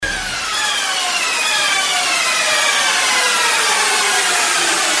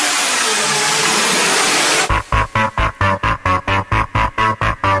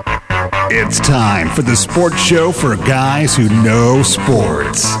It's time for the sports show for guys who know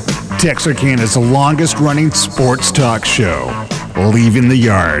sports. Texarkana's longest-running sports talk show. Leaving the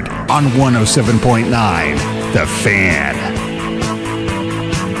Yard on 107.9 The Fan.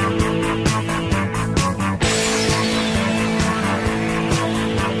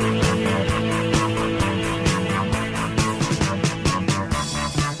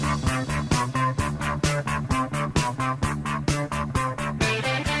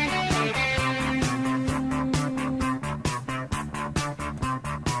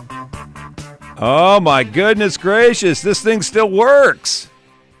 Oh, my goodness gracious. This thing still works.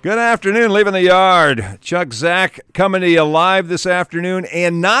 Good afternoon, Leaving the Yard. Chuck Zach coming to you live this afternoon,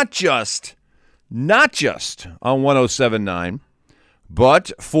 and not just on 107.9,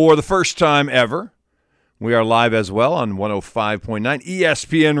 but for the first time ever, we are live as well on 105.9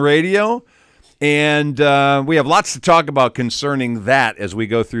 ESPN Radio. And we have lots to talk about concerning that as we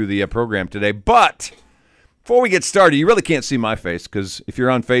go through the program today. But before we get started, you really can't see my face because if you're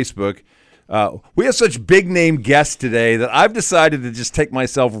on Facebook, we have such big-name guests today that I've decided to just take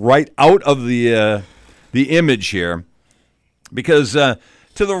myself right out of the image here because to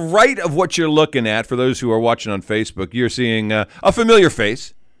the right of what you're looking at, for those who are watching on Facebook, you're seeing a familiar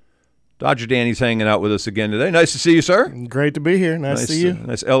face. Dodger Danny's hanging out with us again today. Nice to see you, sir. Great to be here. Nice to see you.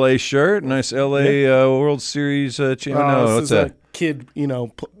 Nice L.A. shirt. Nice L.A. World Series champion. No, this is a kid,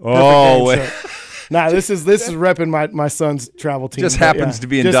 oh, wait. Nah, this is repping my son's travel team. Just happens to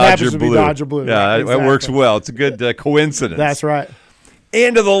be in Dodger blue. Dodger blue. Yeah, exactly. It works well. It's a good coincidence. That's right.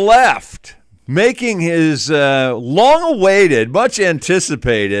 And to the left, making his long-awaited, much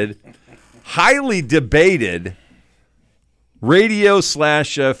anticipated, highly debated radio /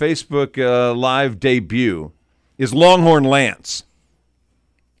 Facebook live debut is Longhorn Lance.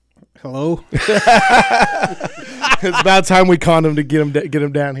 Hello. It's about time we conned him to get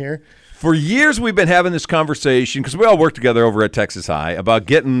him down here. For years, we've been having this conversation, because we all work together over at Texas High, about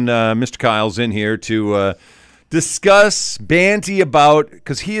getting Mr. Kyles in here to discuss, banty about,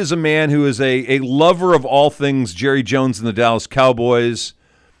 because he is a man who is a lover of all things Jerry Jones and the Dallas Cowboys,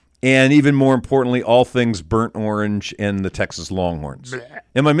 and even more importantly, all things burnt orange and the Texas Longhorns. Blech.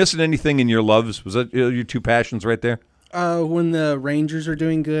 Am I missing anything in your loves? Was that your two passions right there? When the Rangers are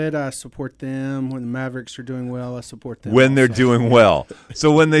doing good, I support them. When the Mavericks are doing well, I support them. When they're doing well. So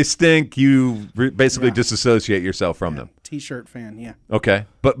when they stink, you basically disassociate yourself from them. T-shirt fan, yeah. Okay.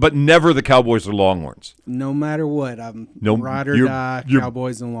 But never the Cowboys or Longhorns. No matter what. I'm ride or die,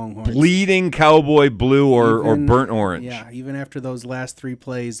 Cowboys and Longhorns. Bleeding cowboy blue or burnt orange. Yeah, even after those last 3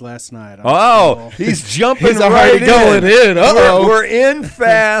 plays last night. He's jumping he's right in. Going in. We're in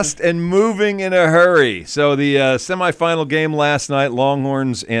fast and moving in a hurry. So the semifinal game last night,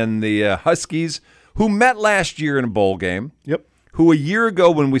 Longhorns and the Huskies, who met last year in a bowl game. Yep. Who a year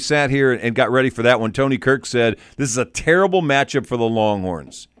ago when we sat here and got ready for that one, Tony Kirk said, this is a terrible matchup for the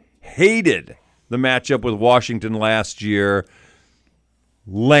Longhorns. Hated the matchup with Washington last year.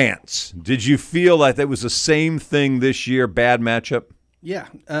 Lance, did you feel like that was the same thing this year, bad matchup? Yeah,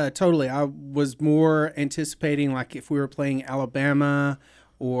 totally. I was more anticipating like if we were playing Alabama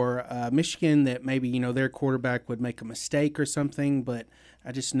or Michigan that maybe, their quarterback would make a mistake or something, but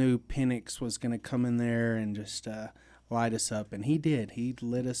I just knew Penix was going to come in there and just light us up, and he did. He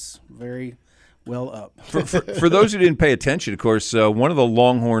lit us very well up. For those who didn't pay attention, of course, one of the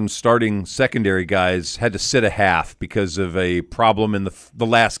Longhorns starting secondary guys had to sit a half because of a problem in the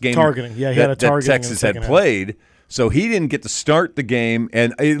last game. Targeting. Yeah, he had a targeting that Texas had played. So he didn't get to start the game,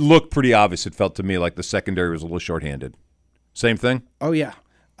 and it looked pretty obvious. It felt to me like the secondary was a little shorthanded. Same thing? Oh, yeah.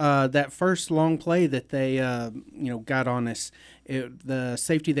 That first long play that they, got on us, the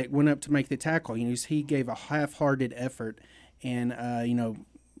safety that went up to make the tackle, he gave a half-hearted effort, and,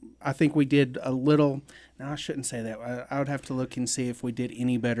 I think we did a little – no, I shouldn't say that. I would have to look and see if we did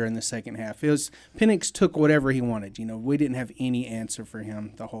any better in the second half. Penix took whatever he wanted. We didn't have any answer for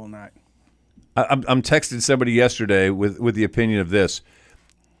him the whole night. I'm texting somebody yesterday with the opinion of this.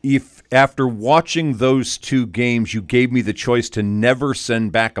 If after watching those two games you gave me the choice to never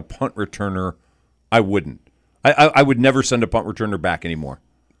send back a punt returner, I wouldn't. I would never send a punt returner back anymore.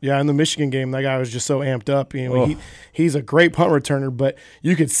 Yeah, in the Michigan game, that guy was just so amped up. He's a great punt returner, but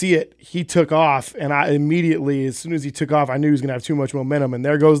you could see it. He took off, and I immediately, as soon as he took off, I knew he was going to have too much momentum, and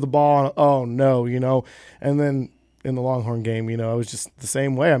there goes the ball. And, oh, no, And then in the Longhorn game, it was just the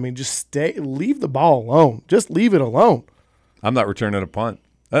same way. I mean, just leave the ball alone. Just leave it alone. I'm not returning a punt.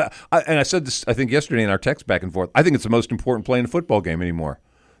 And I said this, I think, yesterday in our text back and forth. I think it's the most important play in a football game anymore.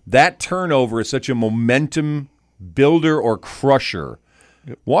 That turnover is such a momentum builder or crusher.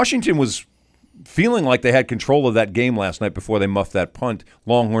 Yep. Washington was feeling like they had control of that game last night before they muffed that punt.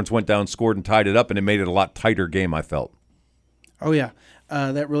 Longhorns went down, scored, and tied it up, and it made it a lot tighter game, I felt. Oh, yeah.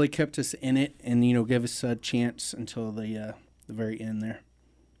 That really kept us in it and, gave us a chance until the very end there.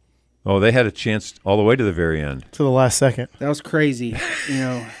 Oh, they had a chance all the way to the very end. To the last second. That was crazy.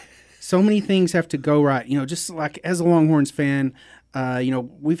 So many things have to go right. Just like as a Longhorns fan,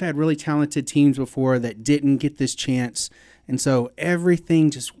 we've had really talented teams before that didn't get this chance. And so everything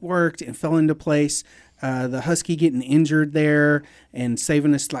just worked and fell into place. The Husky getting injured there and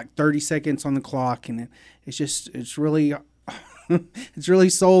saving us like 30 seconds on the clock. And it's really it's really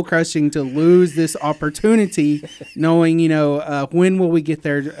soul crushing to lose this opportunity knowing, when will we get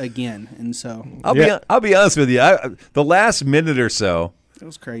there again? And so I'll be honest with you. The last minute or so, it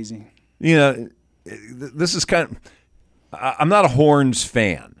was crazy. This is I'm not a Horns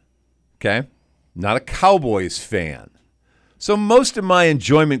fan, okay? Not a Cowboys fan. So most of my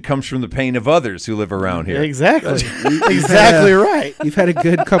enjoyment comes from the pain of others who live around here. Exactly. Exactly right. You've had a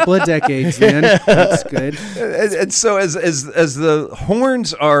good couple of decades, man. That's good. And so as the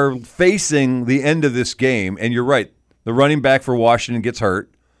Horns are facing the end of this game, and you're right, the running back for Washington gets hurt,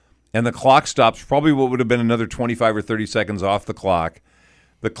 and the clock stops, probably what would have been another 25 or 30 seconds off the clock.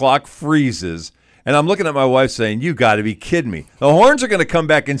 The clock freezes. And I'm looking at my wife saying, you got to be kidding me. The Horns are going to come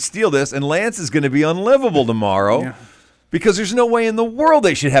back and steal this, and Lance is going to be unlivable tomorrow. Yeah. Because there's no way in the world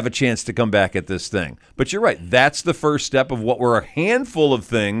they should have a chance to come back at this thing. But you're right. That's the first step of what were a handful of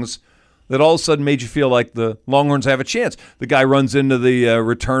things that all of a sudden made you feel like the Longhorns have a chance. The guy runs into the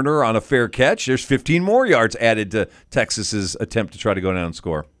returner on a fair catch. There's 15 more yards added to Texas's attempt to try to go down and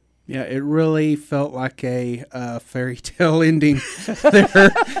score. Yeah, it really felt like a fairy tale ending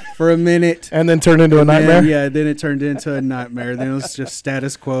there for a minute. And then turned into a nightmare? Then it turned into a nightmare. Then it was just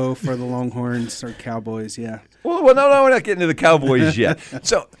status quo for the Longhorns or Cowboys, yeah. Well, no, we're not getting to the Cowboys yet.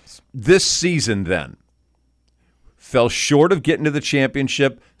 So this season then fell short of getting to the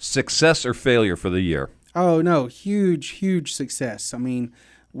championship. Success or failure for the year? Oh, no, huge success. I mean,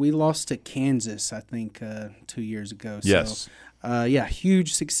 we lost to Kansas, I think, 2 years ago. Yes. So,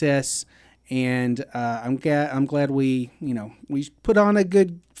 huge success, and I'm glad we put on a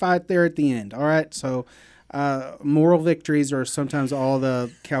good fight there at the end. All right, so moral victories are sometimes all the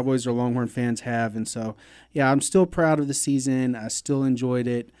Cowboys or Longhorn fans have, and so I'm still proud of the season. I still enjoyed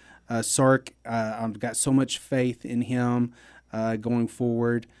it. Sark, I've got so much faith in him going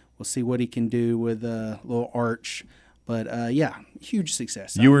forward. We'll see what he can do with a little Arch, but huge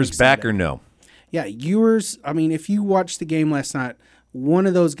success. Ewers back or no? Yeah, Ewers, I mean, if you watched the game last night, one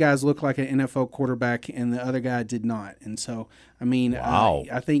of those guys looked like an NFL quarterback and the other guy did not. And so, I mean, wow.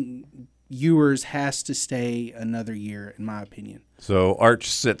 I think Ewers has to stay another year, in my opinion. So Arch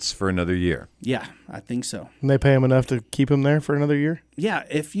sits for another year. Yeah, I think so. And they pay him enough to keep him there for another year? Yeah,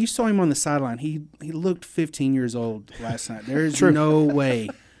 if you saw him on the sideline, he looked 15 years old last night. There's no way.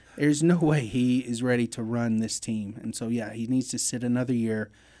 There's no way he is ready to run this team. And so, he needs to sit another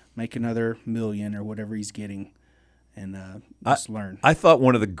year, make another $1 million or whatever he's getting, and just learn. I thought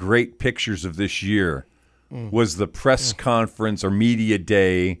one of the great pictures of this year was the press conference or media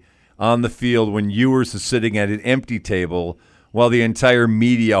day on the field when Ewers is sitting at an empty table while the entire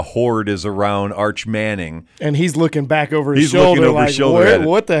media horde is around Arch Manning. And he's looking back over his He's shoulder looking over like, his shoulder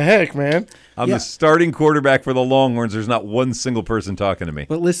what the heck, man? I'm the starting quarterback for the Longhorns. There's not one single person talking to me.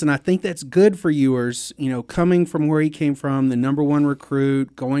 But listen, I think that's good for Ewers, coming from where he came from, the number one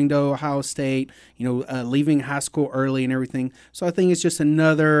recruit, going to Ohio State, leaving high school early and everything. So I think it's just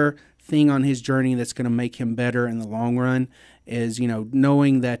another thing on his journey that's going to make him better in the long run is,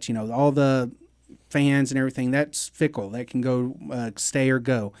 knowing that, all the fans and everything, that's fickle. That can go stay or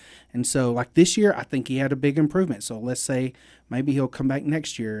go. And so, like this year, I think he had a big improvement. So let's say maybe he'll come back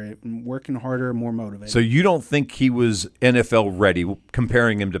next year working harder, more motivated. So you don't think he was NFL ready,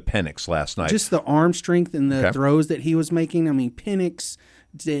 comparing him to Penix last night? Just the arm strength and the throws that he was making. I mean, Penix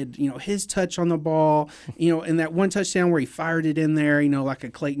did, his touch on the ball, in that one touchdown where he fired it in there, like a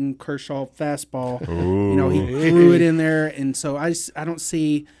Clayton Kershaw fastball. Ooh. He threw it in there. And so I don't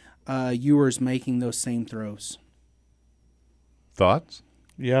see Ewers making those same throws. Thoughts?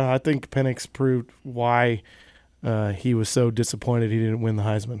 Yeah, I think Penix proved why he was so disappointed he didn't win the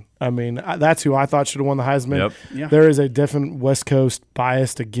Heisman. I mean, that's who I thought should have won the Heisman. Yep. Yeah. There is a definite West Coast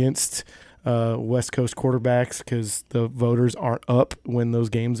bias against West Coast quarterbacks because the voters aren't up when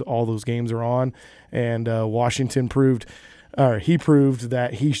all those games are on. And Washington proved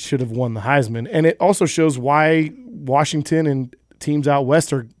that he should have won the Heisman. And it also shows why Washington and teams out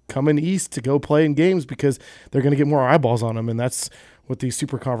west are coming east to go play in games because they're going to get more eyeballs on them, and that's what these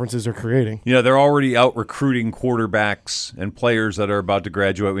super conferences are creating. You know, they're already out recruiting quarterbacks and players that are about to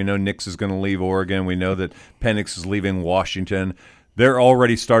graduate. We know Nix is going to leave Oregon. We know that Penix is leaving Washington. They're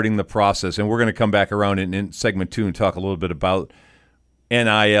already starting the process, and we're going to come back around in segment 2 and talk a little bit about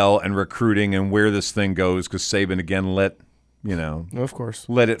NIL and recruiting and where this thing goes, because Saban again let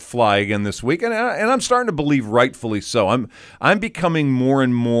it fly again this week, and I'm starting to believe rightfully so. I'm becoming more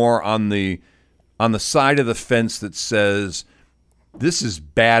and more on the side of the fence that says this is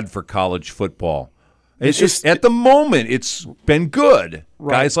bad for college football. It's just at the moment it's been good.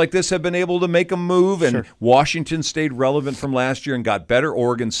 Right. Guys like this have been able to make a move, and Washington stayed relevant from last year and got better.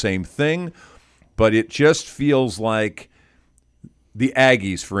 Oregon, same thing, but it just feels like the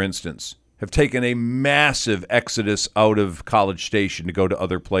Aggies, for instance, have taken a massive exodus out of College Station to go to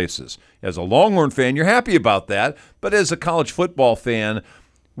other places. As a Longhorn fan, you're happy about that, but as a college football fan,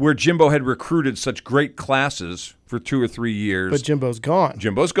 where Jimbo had recruited such great classes for 2 or 3 years. But Jimbo's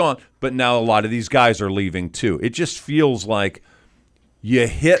gone. But now a lot of these guys are leaving too. It just feels like you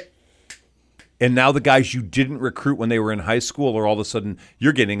hit, and now the guys you didn't recruit when they were in high school are all of a sudden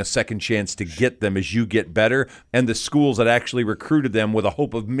you're getting a second chance to get them as you get better, and the schools that actually recruited them with a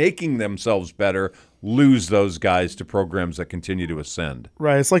hope of making themselves better lose those guys to programs that continue to ascend.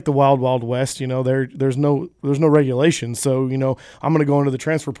 Right. It's like the wild, wild west. There's no regulation. So, I'm going to go into the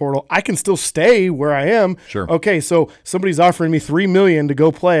transfer portal. I can still stay where I am. Sure. Okay, so somebody's offering me $3 million to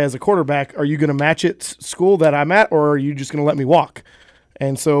go play as a quarterback. Are you going to match it school that I'm at, or are you just going to let me walk?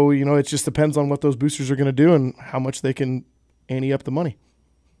 And so, it just depends on what those boosters are going to do and how much they can ante up the money.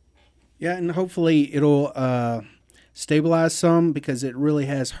 Yeah, and hopefully it'll stabilize some, because it really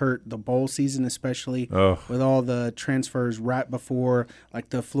has hurt the bowl season, especially with all the transfers right before, like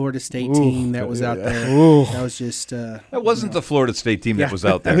the Florida State team that was out there. That was just that wasn't the Florida State team that was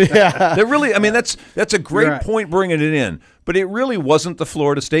out there. Yeah, really. I mean, that's a great point bringing it in, but it really wasn't the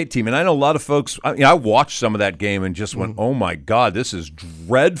Florida State team. And I know a lot of folks. I watched some of that game and just went, "Oh my God, this is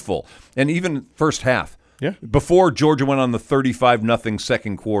dreadful." And even first half, before Georgia went on the 35-0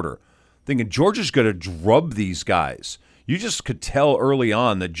 second quarter. Thinking Georgia's going to drub these guys. You just could tell early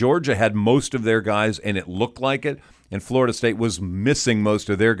on that Georgia had most of their guys, and it looked like it, and Florida State was missing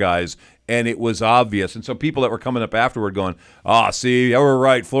most of their guys, and it was obvious. And so people that were coming up afterward going, see, they were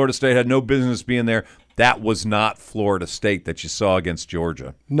right. Florida State had no business being there. That was not Florida State that you saw against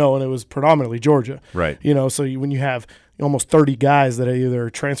Georgia. No, and it was predominantly Georgia. Right. So when you have almost 30 guys that either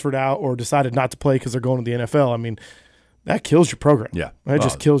transferred out or decided not to play because they're going to the NFL, I mean, that kills your program. Yeah. That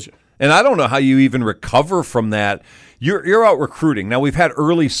just kills you. And I don't know how you even recover from that. You're out recruiting. Now, we've had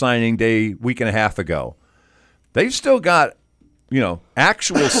early signing day week and a half ago. They've still got,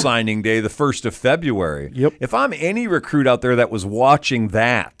 actual signing day the 1st of February. Yep. If I'm any recruit out there that was watching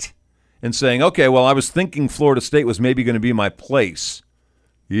that and saying, okay, well, I was thinking Florida State was maybe going to be my place.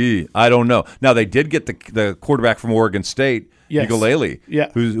 I don't know. Now, they did get the quarterback from Oregon State, Ugalele,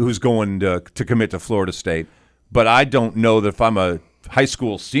 who's going to commit to Florida State. But I don't know that if I'm a high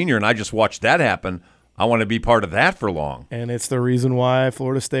school senior and I just watched that happen, I want to be part of that for long. And it's the reason why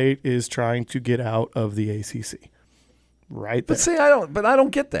Florida State is trying to get out of the ACC. Right there. But see, I don't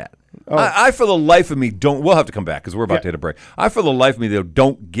get that. I for the life of me don't. We'll have to come back because we're about to hit a break. I for the life of me though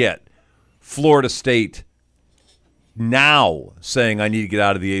don't get Florida State now saying I need to get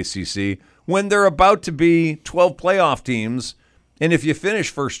out of the ACC when they're about to be 12 playoff teams, and if you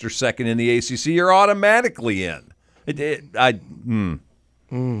finish first or second in the ACC, you're automatically in. I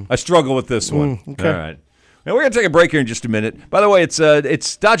struggle with this one. Okay. All right. Now we're going to take a break here in just a minute. By the way,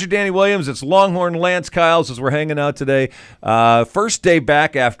 it's Dodger Danny Williams, it's Longhorn Lance Kiles as we're hanging out today. First day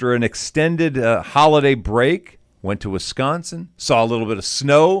back after an extended holiday break. Went to Wisconsin, saw a little bit of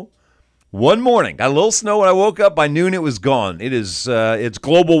snow. One morning, got a little snow when I woke up. By noon, it was gone. It's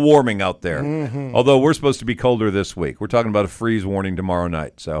global warming out there. Mm-hmm. Although we're supposed to be colder this week. We're talking about a freeze warning tomorrow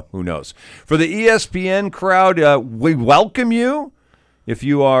night, so who knows. For the ESPN crowd, we welcome you. If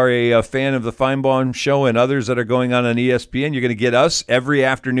you are a fan of the Feinbaum Show and others that are going on ESPN, you're going to get us every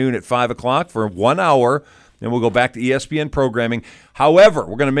afternoon at 5 o'clock for 1 hour, and we'll go back to ESPN programming. However,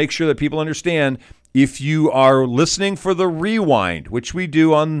 we're going to make sure that people understand if you are listening for the rewind, which we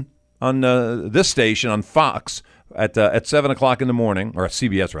do on this station on Fox at 7 o'clock in the morning, or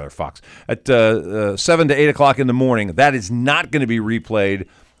CBS rather, Fox, at 7 to 8 o'clock in the morning. That is not going to be replayed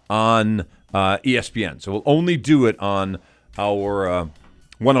on ESPN. So we'll only do it on our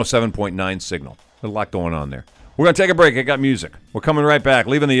 107.9 signal. There's a lot going on there. We're going to take a break. I got music. We're coming right back.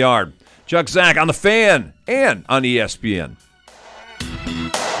 Leaving the Yard. Chuck Zach on The Fan and on ESPN.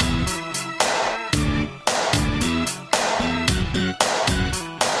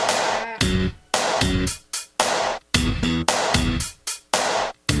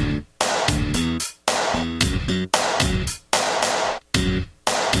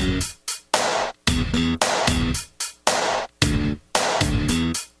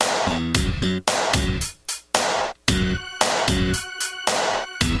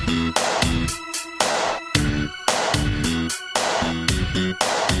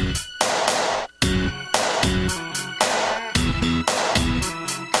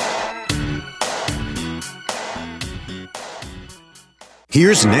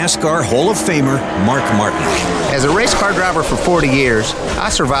 Here's NASCAR Hall of Famer Mark Martin. As a race car driver for 40 years, I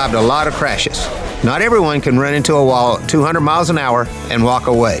survived a lot of crashes. Not everyone can run into a wall at 200 miles an hour and walk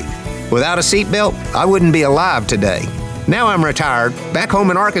away. Without a seatbelt, I wouldn't be alive today. Now I'm retired, back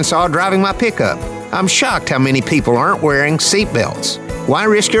home in Arkansas driving my pickup. I'm shocked how many people aren't wearing seatbelts. Why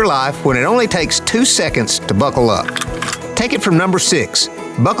risk your life when it only takes 2 seconds to buckle up? Take it from number 6.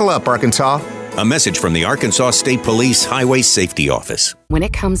 Buckle up, Arkansas. A message from the Arkansas State Police Highway Safety Office. When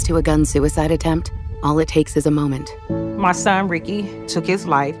it comes to a gun suicide attempt, all it takes is a moment. My son, Ricky, took his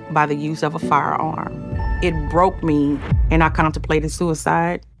life by the use of a firearm. It broke me, and I contemplated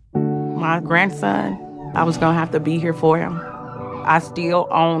suicide. My grandson, I was going to have to be here for him. I still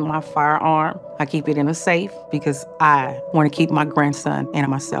own my firearm. I keep it in a safe because I want to keep my grandson and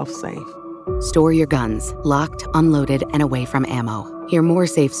myself safe. Store your guns, locked, unloaded, and away from ammo. Hear more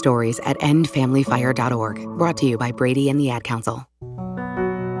safe stories at endfamilyfire.org. Brought to you by Brady and the Ad Council.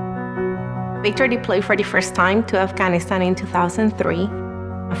 Victor deployed for the first time to Afghanistan in 2003.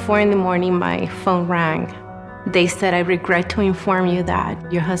 At 4 a.m, my phone rang. They said, "I regret to inform you that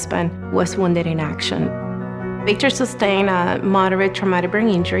your husband was wounded in action." Victor sustained a moderate traumatic brain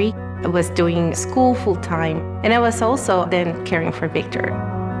injury. I was doing school full-time, and I was also then caring for Victor.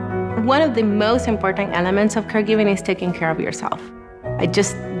 One of the most important elements of caregiving is taking care of yourself. I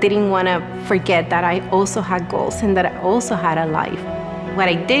just didn't want to forget that I also had goals and that I also had a life. What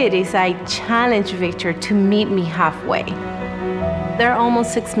I did is I challenged Victor to meet me halfway. There are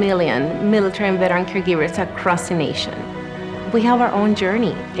almost 6 million military and veteran caregivers across the nation. We have our own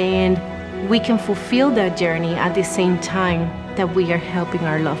journey, and we can fulfill that journey at the same time that we are helping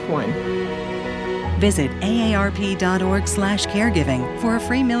our loved one. Visit aarp.org/caregiving for a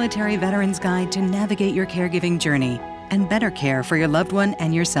free military veterans guide to navigate your caregiving journey and better care for your loved one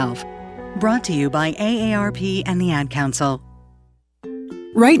and yourself. Brought to you by AARP and the Ad Council.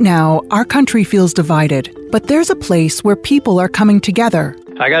 Right now, our country feels divided, but there's a place where people are coming together.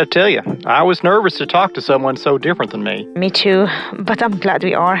 I gotta tell you, I was nervous to talk to someone so different than me. Me too, but I'm glad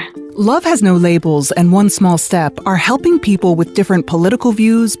we are. Love Has No Labels and One Small Step are helping people with different political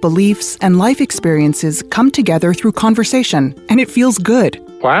views, beliefs, and life experiences come together through conversation, and it feels good.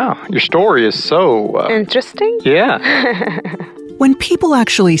 Wow, your story is so... interesting? Yeah. When people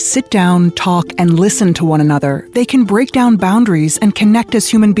actually sit down, talk, and listen to one another, they can break down boundaries and connect as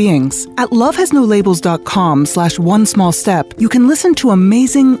human beings. At lovehasnolabels.com/onesmallstep, you can listen to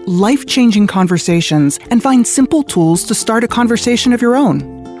amazing, life-changing conversations and find simple tools to start a conversation of your own.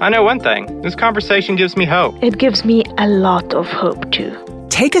 I know one thing. This conversation gives me hope. It gives me a lot of hope, too.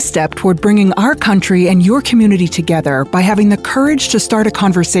 Take a step toward bringing our country and your community together by having the courage to start a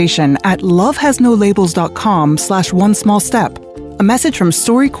conversation at lovehasnolabels.com/onesmallstep. A message from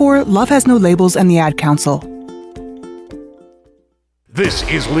StoryCorps, Love Has No Labels, and the Ad Council. This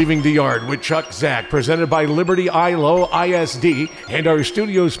is Leaving the Yard with Chuck Zach, presented by Liberty ILO ISD and our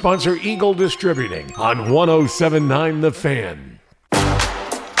studio sponsor Eagle Distributing on 107.9 The Fan.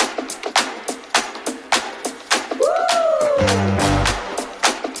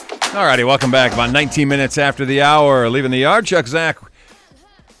 All righty, welcome back. About 19 minutes after the hour, Leaving the Yard. Chuck Zach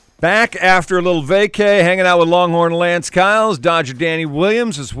back after a little vacay, hanging out with Longhorn Lance Kyles, Dodger Danny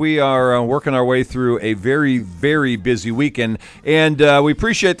Williams, as we are working our way through a very, very busy weekend. And we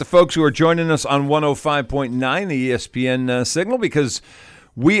appreciate the folks who are joining us on 105.9, the ESPN signal, because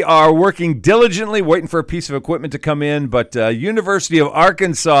we are working diligently, waiting for a piece of equipment to come in. But University of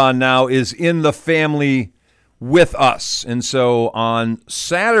Arkansas now is in the family with us. And so on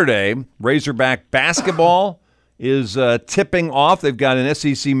Saturday, Razorback basketball is tipping off. They've got an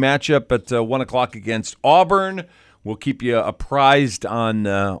SEC matchup at 1 o'clock against Auburn. We'll keep you apprised on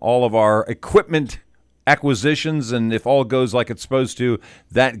all of our equipment acquisitions, and if all goes like it's supposed to,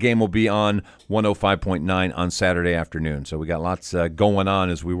 that game will be on 105.9 on Saturday afternoon. So we got lots going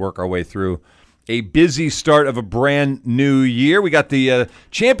on as we work our way through a busy start of a brand new year. We got the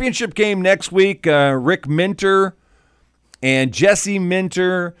championship game next week. Rick Minter and Jesse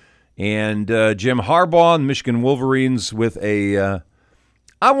Minter and Jim Harbaugh and Michigan Wolverines with a,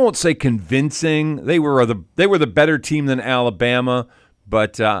 I won't say convincing. They were the better team than Alabama,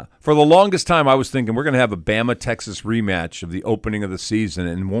 but for the longest time I was thinking we're going to have a Bama-Texas rematch of the opening of the season,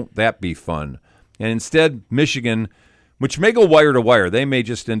 and won't that be fun? And instead, Michigan, which may go wire to wire, they may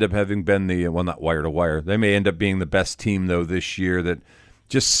just end up having been the, well, not wire to wire, they may end up being the best team, though, this year that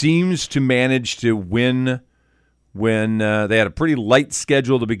just seems to manage to win when they had a pretty light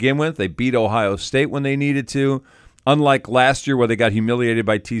schedule to begin with. They beat Ohio State when they needed to. Unlike last year where they got humiliated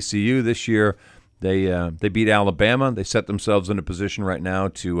by TCU, this year they beat Alabama. They set themselves in a position right now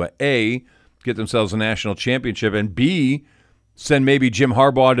to, A, get themselves a national championship, and B, send maybe Jim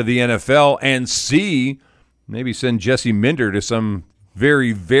Harbaugh to the NFL, and C, maybe send Jesse Minder to some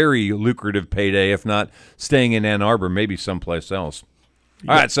very, very lucrative payday, if not staying in Ann Arbor, maybe someplace else.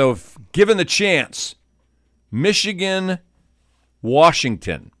 All right, so given the chance, Michigan,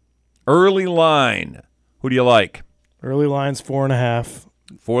 Washington, early line. Who do you like? Early line's 4.5.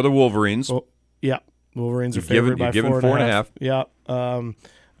 For the Wolverines. Oh, yeah, Wolverines are favored by 4.5. Yeah, I'm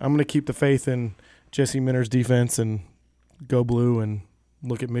going to keep the faith in Jesse Minter's defense and go blue and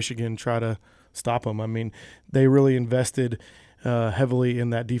look at Michigan, try to stop them. I mean, they really invested heavily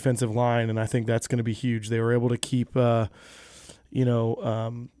in that defensive line, and I think that's going to be huge. They were able to keep, Alabama's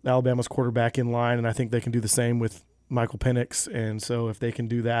quarterback in line, and I think they can do the same with Michael Penix. And so if they can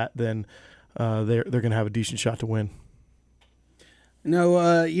do that, then they're going to have a decent shot to win.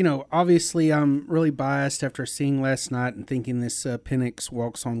 No, obviously I'm really biased after seeing last night and thinking this Penix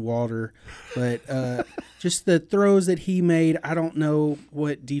walks on water. But just the throws that he made, I don't know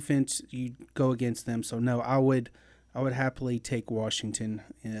what defense you go against them. So, no, I would happily take Washington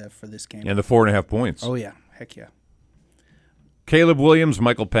for this game. And the 4.5 points. Oh, yeah. Heck yeah. Caleb Williams,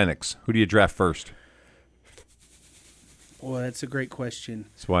 Michael Penix. Who do you draft first? Boy, that's a great question.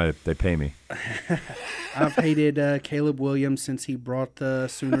 That's why they pay me. I've hated Caleb Williams since he brought the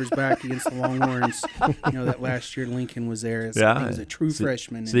Sooners back against the Longhorns. That last year Lincoln was there. He was a true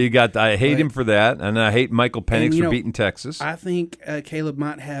freshman. So I hate him for that, and I hate Michael Penix for beating Texas. I think Caleb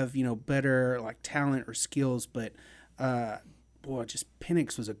might have better talent or skills, but just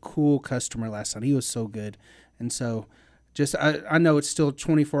Penix was a cool customer last night. He was so good, and so I know it's still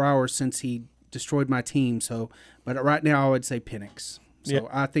 24 hours since he destroyed my team. But right now I would say Penix. So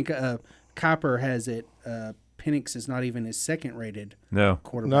I think Copper has it. Penix is not even his second-rated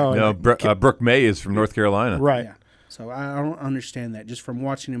quarterback. No. Brooke May is from North Carolina. Right. Yeah. So I don't understand that. Just from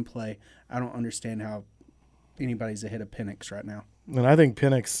watching him play, I don't understand how anybody's ahead of Penix right now. And I think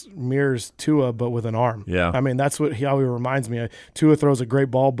Penix mirrors Tua, but with an arm. Yeah. I mean, that's how he reminds me. Tua throws a great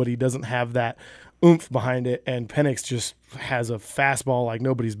ball, but he doesn't have that oomph behind it, and Penix just has a fastball like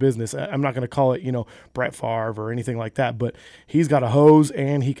nobody's business. I'm not going to call it, Brett Favre or anything like that, but he's got a hose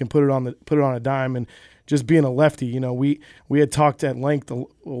and he can put it on a dime. And just being a lefty, we had talked at length a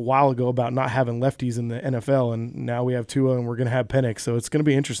while ago about not having lefties in the NFL, and now we have Tua and we're going to have Penix, so it's going to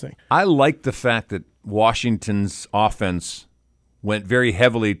be interesting. I like the fact that Washington's offense went very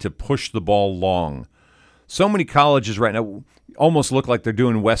heavily to push the ball long. So many colleges right now almost look like they're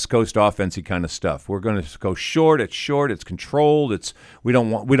doing West Coast offensive kind of stuff. We're going to go short, it's controlled, we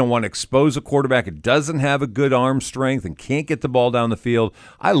don't want to expose a quarterback that doesn't have a good arm strength and can't get the ball down the field.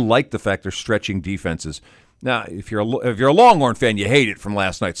 I like the fact they're stretching defenses. Now, if you're a Longhorn fan, you hate it from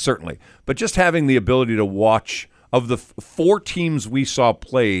last night, certainly. But just having the ability to watch, of the 4 teams we saw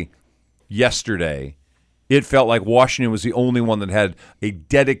play yesterday, it felt like Washington was the only one that had a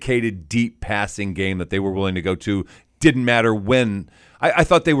dedicated, deep passing game that they were willing to go to. Didn't matter when. I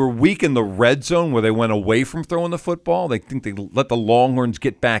thought they were weak in the red zone where they went away from throwing the football. They think they let the Longhorns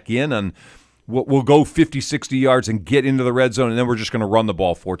get back in and we'll go 50, 60 yards and get into the red zone, and then we're just going to run the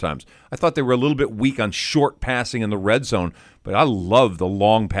ball 4 times. I thought they were a little bit weak on short passing in the red zone, but I love the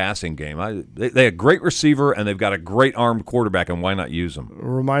long passing game. They have a great receiver, and they've got a great armed quarterback, and why not use them? It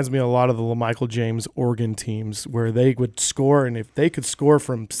reminds me a lot of the LaMichael James Oregon teams where they would score, and if they could score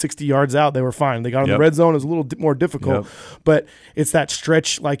from 60 yards out, they were fine. They got in the red zone. It was a little more difficult, but it's that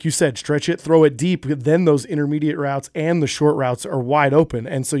stretch, like you said, stretch it, throw it deep, then those intermediate routes and the short routes are wide open,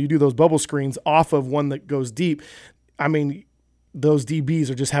 and so you do those bubble screens off of one that goes deep. I mean, those DBs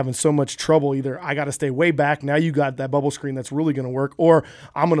are just having so much trouble. Either I got to stay way back, now you got that bubble screen that's really going to work, or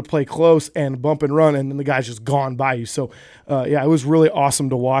I'm going to play close and bump and run, and then the guy's just gone by you. So, it was really awesome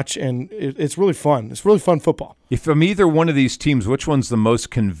to watch, and it's really fun. It's really fun football. If I'm either one of these teams, which one's the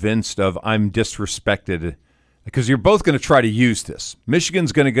most convinced of I'm disrespected? Because you're both going to try to use this.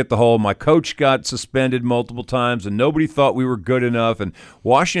 Michigan's going to get the whole, my coach got suspended multiple times and nobody thought we were good enough. And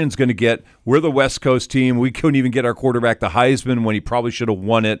Washington's going to get, we're the West Coast team. We couldn't even get our quarterback the Heisman when he probably should have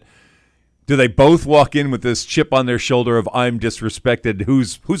won it. Do they both walk in with this chip on their shoulder of I'm disrespected?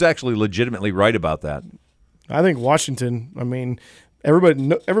 Who's actually legitimately right about that? I think Washington, I mean,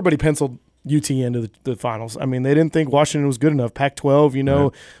 everybody penciled UT into the finals. I mean, they didn't think Washington was good enough.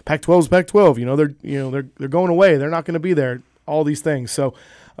 Pac-12, Pac-12 is Pac-12. They're going away. They're not going to be there. All these things. So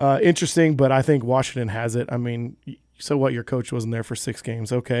interesting, but I think Washington has it. I mean, so what? Your coach wasn't there for 6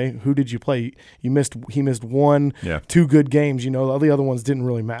 games. Okay, who did you play? He missed 1, 2 good games. All the other ones didn't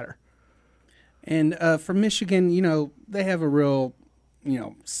really matter. And for Michigan, they have a real,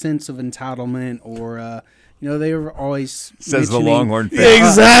 sense of entitlement or. they were always says the mentioning, Longhorn fan.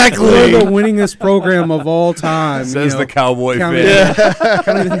 Exactly. We're the winningest program of all time. Says the Cowboy counting fan.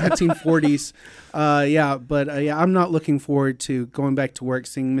 Counting the 1940s. I'm not looking forward to going back to work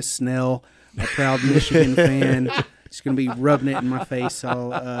seeing Miss Snell, a proud Michigan fan. She's going to be rubbing it in my face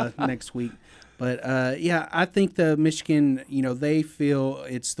all next week. But, I think the Michigan, they feel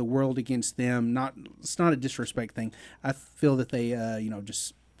it's the world against them. It's not a disrespect thing. I feel that they,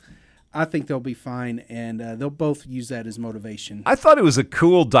 I think they'll be fine, and they'll both use that as motivation. I thought it was a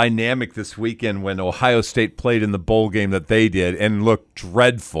cool dynamic this weekend when Ohio State played in the bowl game that they did and looked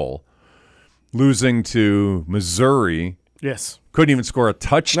dreadful, losing to Missouri. Yes. Couldn't even score a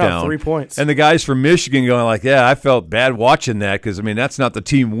touchdown. No, 3 points. And the guys from Michigan going like, yeah, I felt bad watching that because, that's not the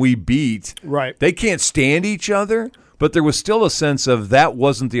team we beat. Right. They can't stand each other, but there was still a sense of that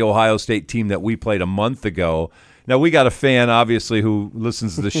wasn't the Ohio State team that we played a month ago. Now, we got a fan, obviously, who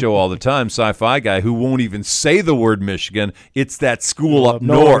listens to the show all the time, Sci-Fi guy, who won't even say the word Michigan. It's that school up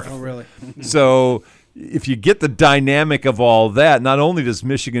north. Oh, really? So if you get the dynamic of all that, not only does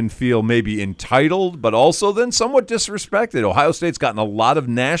Michigan feel maybe entitled, but also then somewhat disrespected. Ohio State's gotten a lot of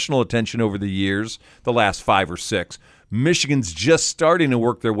national attention over the years, the last 5 or 6. Michigan's just starting to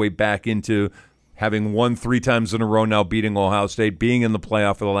work their way back into having won 3 times in a row now, beating Ohio State, being in the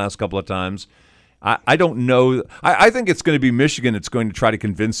playoff for the last couple of times. I don't know. I think it's going to be Michigan that's going to try to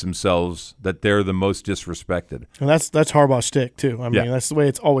convince themselves that they're the most disrespected. And that's Harbaugh's shtick, too. That's the way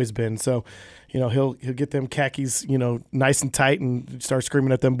it's always been. So, he'll get them khakis, nice and tight and start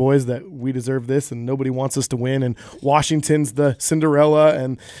screaming at them boys that we deserve this and nobody wants us to win. And Washington's the Cinderella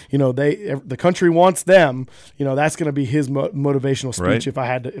and, the country wants them. That's going to be his motivational speech right. if I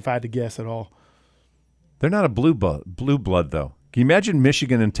had to guess at all. They're not a blue blood, though. Can you imagine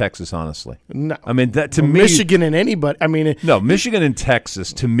Michigan and Texas, honestly? No. That to me. Michigan and anybody. No, Michigan and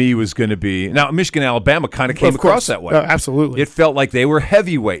Texas to me was going to be. Now, Michigan and Alabama kind of came across that way. Absolutely. It felt like they were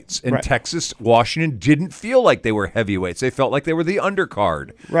heavyweights. And right. Texas, Washington didn't feel like they were heavyweights. They felt like they were the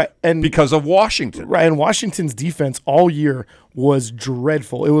undercard. Right. And because of Washington. Right. And Washington's defense all year was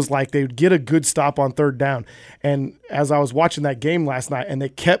dreadful. It was like they would get a good stop on 3rd down. And as I was watching that game last night and they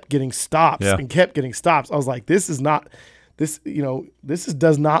kept getting stops and kept getting stops, I was like, this is not. This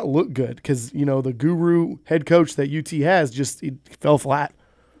does not look good because, the guru head coach that UT has he fell flat.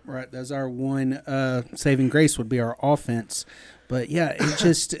 Right. That's our one saving grace would be our offense. But, yeah,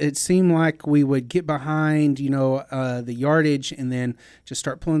 it seemed like we would get behind, the yardage and then just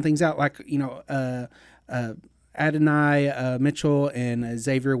start pulling things out like, Adonai Mitchell and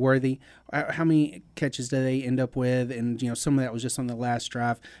Xavier Worthy. How many catches did they end up with? And, some of that was just on the last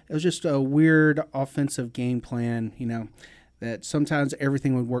drive. It was just a weird offensive game plan, that sometimes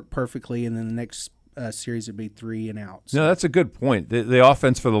everything would work perfectly and then the next series would be 3 and out. So. No, that's a good point. The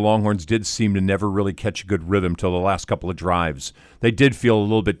offense for the Longhorns did seem to never really catch a good rhythm till the last couple of drives. They did feel a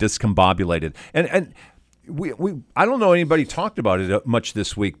little bit discombobulated. And we I don't know anybody talked about it much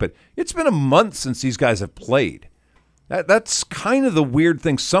this week, but it's been a month since these guys have played. That's kind of the weird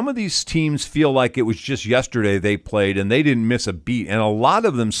thing. Some of these teams feel like it was just yesterday they played and they didn't miss a beat. And a lot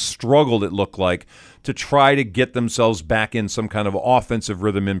of them struggled, it looked like, to try to get themselves back in some kind of offensive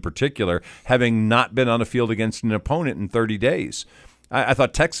rhythm in particular, having not been on a field against an opponent in 30 days. I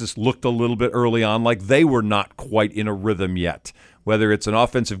thought Texas looked a little bit early on like they were not quite in a rhythm yet, whether it's an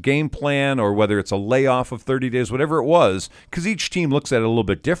offensive game plan or whether it's a layoff of 30 days, whatever it was, because each team looks at it a little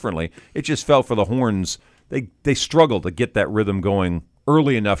bit differently. It just felt for the Horns, they struggled to get that rhythm going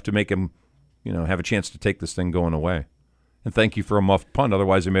early enough to make them, have a chance to take this thing going away. And thank you for a muffed punt.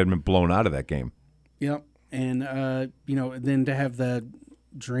 Otherwise, they may have been blown out of that game. Yep. And, then to have the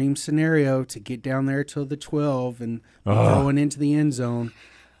dream scenario to get down there till the 12 and throwing into the end zone.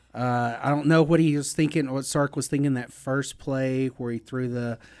 I don't know what he was thinking, what Sark was thinking that first play where he threw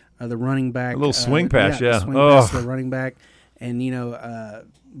the running back. A little swing pass, yeah. Swing pass to the running back. And,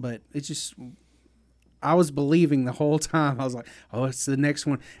 but it's just – I was believing the whole time. I was like, oh, it's the next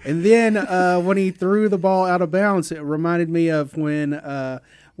one. And then when he threw the ball out of bounds, it reminded me of when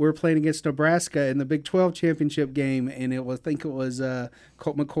we were playing against Nebraska in the Big 12 championship game, and I think it was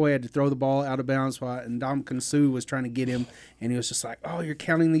Colt McCoy had to throw the ball out of bounds and Dom Kansu was trying to get him, and he was just like, oh, you're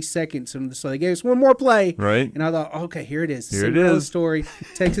counting these seconds. And so they gave us one more play. Right. And I thought, okay, here it is. Here it is. Story.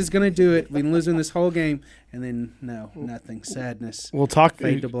 Texas is going to do it. We've been losing this whole game. And then, nothing. Sadness. We'll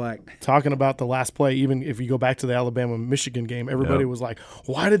fade to black. Talking about the last play, even if you go back to the Alabama-Michigan game, everybody was like,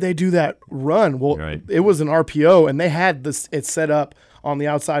 why did they do that run? Well, it was an RPO, and they had it set up on the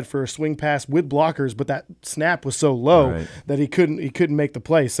outside for a swing pass with blockers, but that snap was so low that he couldn't make the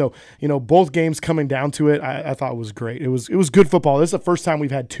play. So, both games coming down to it, I thought was great. It was good football. This is the first time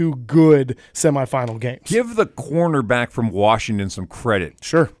we've had two good semifinal games. Give the cornerback from Washington some credit.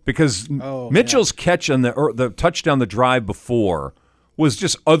 Sure. Because Mitchell's catch on the touchdown, the drive before, was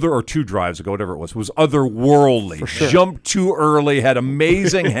just or 2 drives ago, whatever it was otherworldly. For sure. Jumped too early, had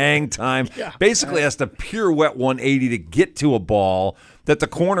amazing hang time. Basically has to pirouette 180 to get to a ball that the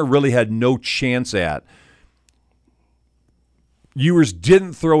corner really had no chance at. Ewers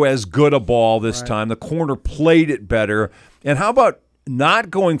didn't throw as good a ball this time. The corner played it better. And how about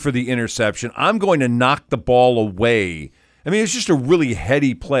not going for the interception? I'm going to knock the ball away. I mean, it's just a really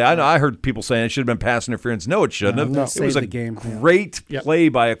heady play. I heard people saying it should have been pass interference. No, it shouldn't have. No. It was a great play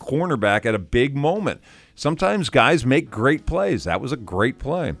by a cornerback at a big moment. Sometimes guys make great plays. That was a great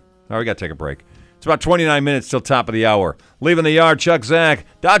play. All right, we got to take a break. It's about 29 minutes till top of the hour. Leaving the yard, Chuck Zach,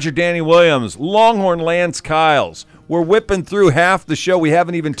 Dodger Danny Williams, Longhorn Lance Kiles. We're whipping through half the show. We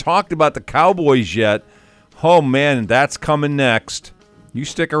haven't even talked about the Cowboys yet. Oh, man, that's coming next. You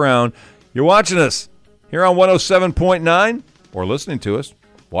stick around. You're watching us here on 107.9 or listening to us,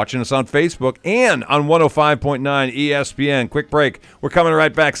 watching us on Facebook and on 105.9 ESPN. Quick break. We're coming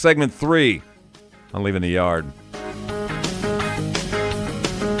right back. Segment 3 on Leaving the Yard.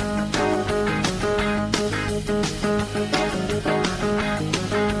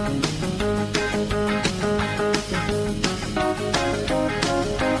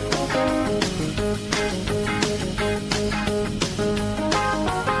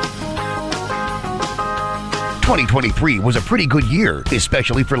 $2023 was a pretty good year,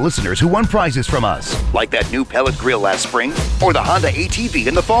 especially for listeners who won prizes from us, like that new pellet grill last spring or the Honda ATV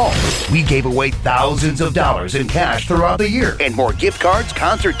in the fall. We gave away thousands of dollars in cash throughout the year and more gift cards,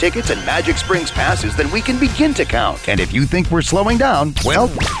 concert tickets, and Magic Springs passes than we can begin to count. And if you think we're slowing down,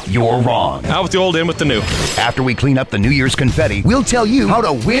 well, you're wrong. Out with the old, in with the new. After we clean up the New Year's confetti, we'll tell you how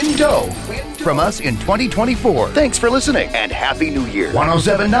to win dough from us in 2024. Thanks for listening and Happy New Year.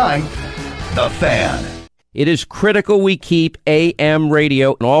 107.9 The Fan. It is critical we keep AM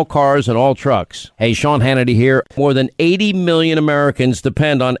radio in all cars and all trucks. Hey, Sean Hannity here. More than 80 million Americans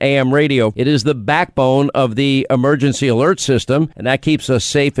depend on AM radio. It is the backbone of the emergency alert system, and that keeps us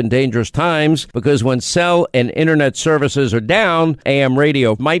safe in dangerous times because when cell and internet services are down, AM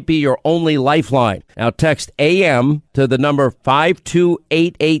radio might be your only lifeline. Now text AM to the number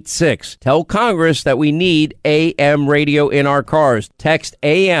 52886. Tell Congress that we need AM radio in our cars. Text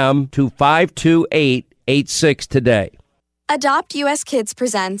AM to 52886 today. Adopt US Kids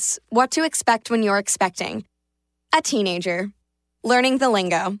presents What to Expect When You're Expecting. A teenager. Learning the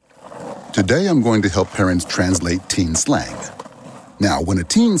lingo. Today I'm going to help parents translate teen slang. Now, when a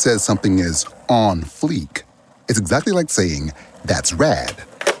teen says something is on fleek, it's exactly like saying, that's rad.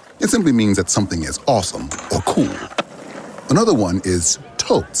 It simply means that something is awesome or cool. Another one is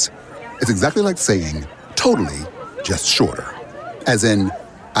totes. It's exactly like saying, totally, just shorter. As in,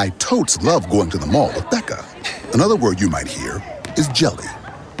 I totes love going to the mall with Becca. Another word you might hear is jelly.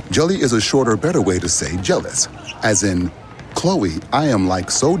 Jelly is a shorter, better way to say jealous. As in, Chloe, I am like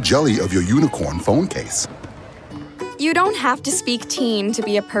so jelly of your unicorn phone case. You don't have to speak teen to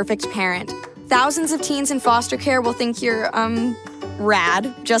be a perfect parent. Thousands of teens in foster care will think you're,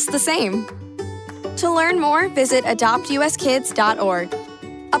 rad just the same. To learn more, visit adoptuskids.org.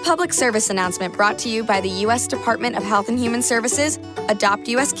 A public service announcement brought to you by the U.S. Department of Health and Human Services, Adopt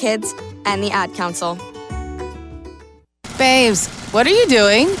U.S. Kids, and the Ad Council. Babes, what are you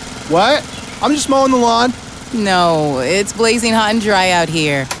doing? What? I'm just mowing the lawn. No, it's blazing hot and dry out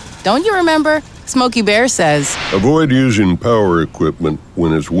here. Don't you remember? Smokey Bear says, avoid using power equipment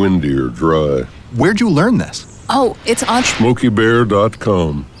when it's windy or dry. Where'd you learn this? Oh, it's on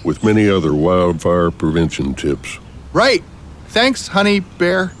SmokeyBear.com with many other wildfire prevention tips. Right. Thanks, honey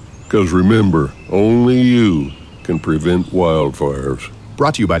bear. Because remember, only you can prevent wildfires.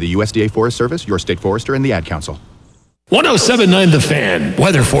 Brought to you by the USDA Forest Service, your state forester, and the Ad Council. 107.9 The Fan.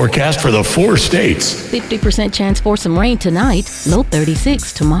 Weather forecast for the 4 states. 50% chance for some rain tonight. Low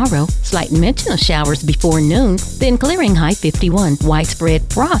 36 tomorrow. Slight mention of showers before noon. Then clearing, high 51.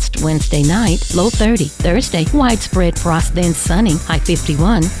 Widespread frost Wednesday night. Low 30. Thursday, widespread frost, then sunny. High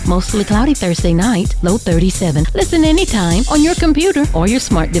 51. Mostly cloudy Thursday night. Low 37. Listen anytime on your computer or your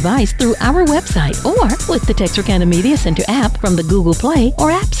smart device through our website or with the Texarkana Media Center app from the Google Play or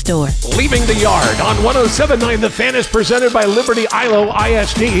App Store. Leaving the Yard on 107.9 The Fan is presented presented by Liberty ILO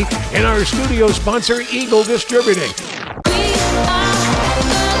ISD and our studio sponsor, Eagle Distributing.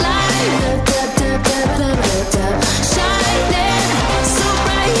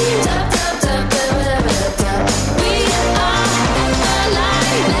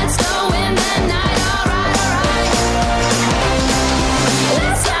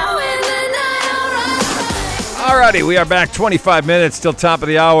 Alrighty, we are back 25 minutes till top of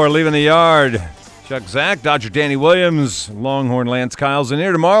the hour, leaving the yard. Chuck Zach, Dodger Danny Williams, Longhorn Lance Kyles in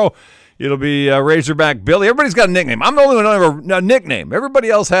here. Tomorrow, it'll be Razorback Billy. Everybody's got a nickname. I'm the only one who don't have a nickname. Everybody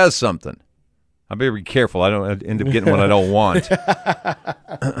else has something. I better be careful. I don't end up getting what I don't want.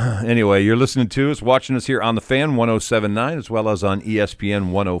 Anyway, you're listening to us, watching us here on the Fan 107.9 as well as on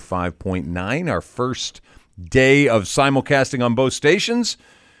ESPN 105.9. Our first day of simulcasting on both stations,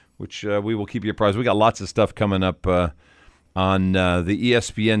 which we will keep you apprised. We got lots of stuff coming up on the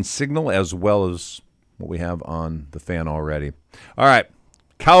ESPN signal as well as what we have on the Fan already. All right,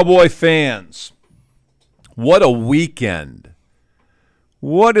 Cowboy fans, what a weekend.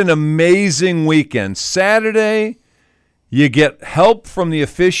 What an amazing weekend. Saturday, you get help from the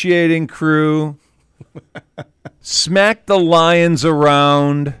officiating crew, smack the Lions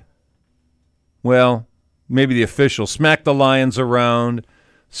around. Well, maybe the officials smack the Lions around.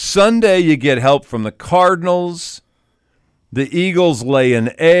 Sunday, you get help from the Cardinals. The Eagles lay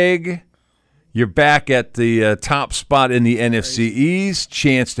an egg. You're back at the top spot in the NFC East.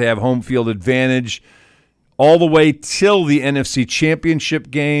 Chance to have home field advantage all the way till the NFC Championship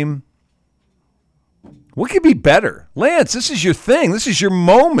game. What could be better? Lance, this is your thing. This is your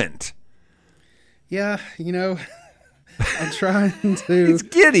moment. Yeah, I'm trying to. It's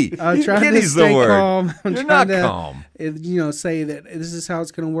giddy. I'm trying Giddy's to stay the word. calm. You're not calm. Say that this is how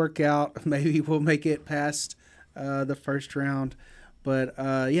it's going to work out. Maybe we'll make it past the first round. But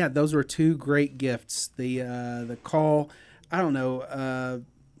those were two great gifts. The call, I don't know,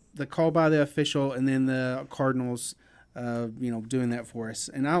 the call by the official, and then the Cardinals, doing that for us.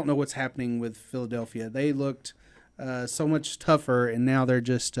 And I don't know what's happening with Philadelphia. They looked so much tougher, and now they're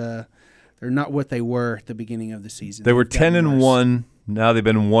just. They're not what they were at the beginning of the season. They were 10-1. Now they've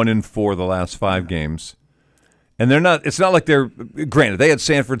been 1-4 the last 5 games. And they're not. It's not like they're. Granted, they had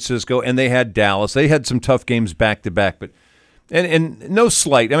San Francisco and they had Dallas. They had some tough games back to back, but and no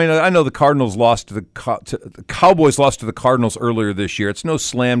slight. I mean, I know the Cardinals lost to the Cowboys lost to the Cardinals earlier this year. It's no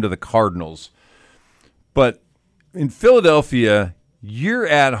slam to the Cardinals, but in Philadelphia, you're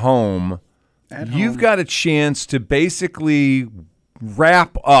at home. You've got a chance to basically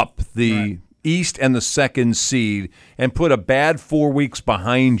wrap up the East and the second seed and put a bad 4 weeks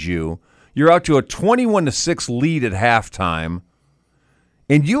behind you. You're out to a 21-6 lead at halftime,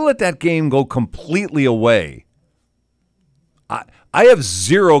 and you let that game go completely away. I have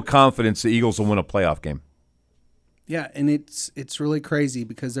zero confidence the Eagles will win a playoff game. Yeah, and it's really crazy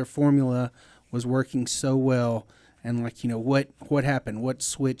because their formula was working so well, and what happened? What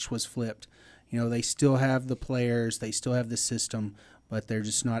switch was flipped? They still have the players, they still have the system, but they're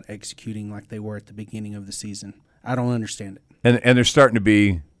just not executing like they were at the beginning of the season. I don't understand it. And there's starting to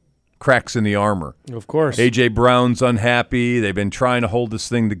be cracks in the armor. Of course. A.J. Brown's unhappy. They've been trying to hold this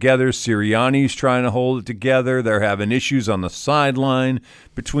thing together. Sirianni's trying to hold it together. They're having issues on the sideline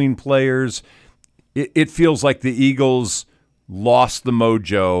between players. It feels like the Eagles lost the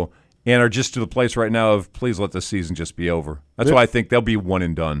mojo and are just to the place right now of please let the season just be over. That's why I think they'll be one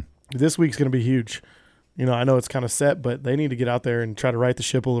and done. This week's going to be huge. I know it's kind of set, but they need to get out there and try to right the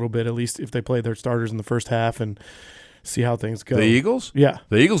ship a little bit, at least if they play their starters in the first half and see how things go. The Eagles? Yeah.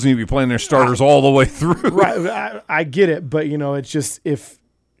 The Eagles need to be playing their starters all the way through. Right. I get it, but, it's just if,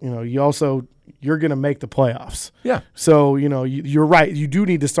 you're going to make the playoffs. Yeah. So, you're right. You do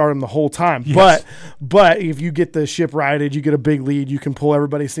need to start them the whole time. Yes. But if you get the ship righted, you get a big lead, you can pull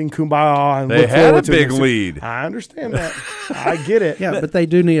everybody, sing Kumbaya. And they had a big lead. I understand that. I get it. Yeah, but they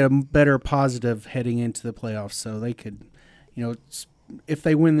do need a better positive heading into the playoffs. So they could, if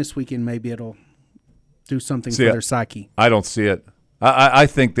they win this weekend, maybe it'll do something for their psyche. I don't see it. I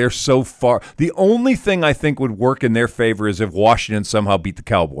think they're so far. The only thing I think would work in their favor is if Washington somehow beat the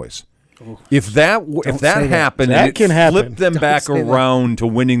Cowboys. If that happened and it flipped them back around to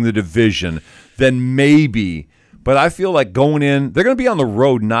winning the division, then maybe. But I feel like going in, they're going to be on the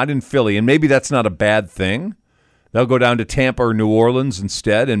road, not in Philly, and maybe that's not a bad thing. They'll go down to Tampa or New Orleans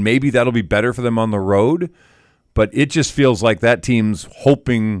instead, and maybe that'll be better for them on the road. But it just feels like that team's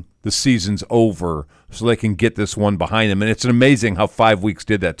hoping the season's over so they can get this one behind them. And it's amazing how 5 weeks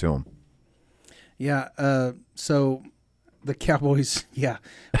did that to them. Yeah, so the Cowboys,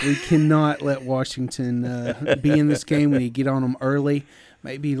 we cannot let Washington be in this game when you get on them early.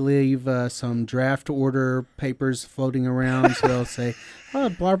 maybe leave some draft order papers floating around, so they'll say, "Oh,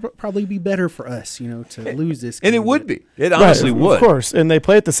 it'd probably be better for us, to lose this." And it would be. It honestly would, of course. And they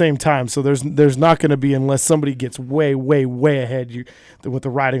play at the same time, so there's not going to be, unless somebody gets way, way, way ahead with the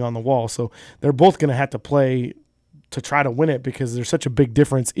writing on the wall. So they're both going to have to play to try to win it, because there's such a big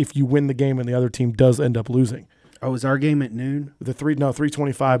difference if you win the game and the other team does end up losing. Oh, is our game at noon?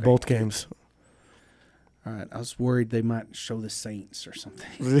 3:25 both games. All right, I was worried they might show the Saints or something.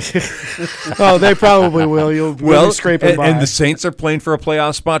 Oh, they probably will. You'll be scraping by. And the Saints are playing for a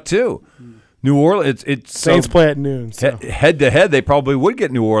playoff spot too. New Orleans, Saints play at noon. So. Head to head, they probably would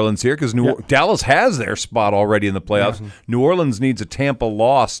get New Orleans here, because Dallas has their spot already in the playoffs. Mm-hmm. New Orleans needs a Tampa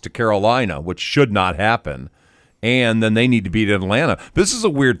loss to Carolina, which should not happen, and then they need to beat Atlanta. This is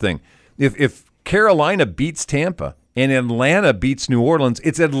a weird thing. If Carolina beats Tampa and Atlanta beats New Orleans,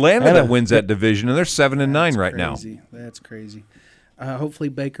 it's Atlanta that wins that division, and they're 7-9 right now. That's crazy. Hopefully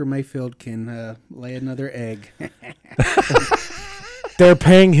Baker Mayfield can lay another egg. They're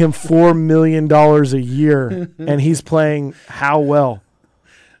paying him $4 million a year, and he's playing how well?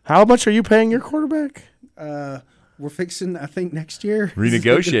 How much are you paying your quarterback? We're fixing, I think, next year.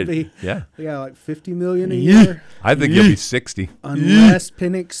 Renegotiate. Like $50 million a year. I think it'll be 60. Unless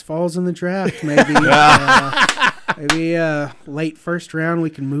Penix falls in the draft, maybe. Maybe late first round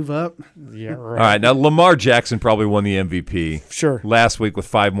we can move up. Yeah, right. All right, now Lamar Jackson probably won the MVP. Sure. Last week with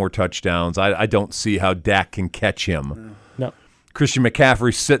 5 more touchdowns. I don't see how Dak can catch him. No. Christian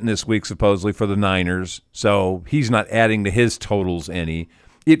McCaffrey's sitting this week supposedly for the Niners, so he's not adding to his totals any.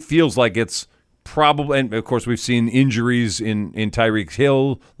 It feels like it's probably, and of course we've seen injuries in Tyreek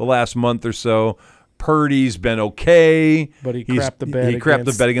Hill the last month or so. Purdy's been okay, but he crapped the bed. He crapped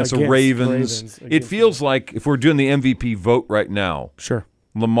the bed against the Ravens. It feels like if we're doing the MVP vote right now, sure,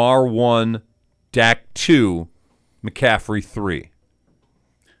 Lamar 1, Dak 2, McCaffrey 3,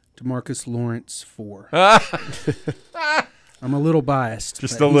 DeMarcus Lawrence 4. I'm a little biased.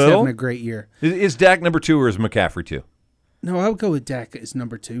 Just but a little. He's having a great year. Is Dak number 2 or is McCaffrey 2? No, I would go with Dak as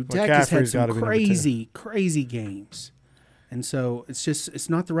number 2. Dak has had some crazy games, and so it's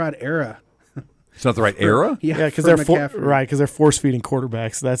not the right era. It's not the right era? Yeah, because they're force feeding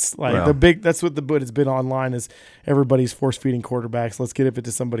quarterbacks. That's like that's what it's been online, is everybody's force feeding quarterbacks. Let's get it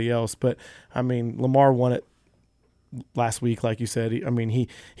to somebody else. But I mean, Lamar won it last week, like you said.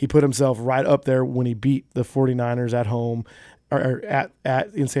 He put himself right up there when he beat the 49ers at home or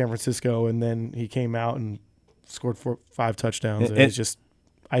in San Francisco, and then he came out and scored 5 touchdowns. And it's just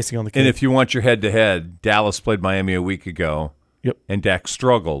icing on the cake. And if you want your head to head, Dallas played Miami a week ago. Yep. And Dak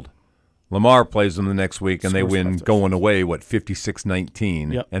struggled. Lamar plays them the next week, and they win going away,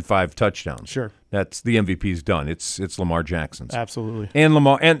 56-19 and 5 touchdowns. Sure. That's the MVP's done. It's Lamar Jackson's. Absolutely. And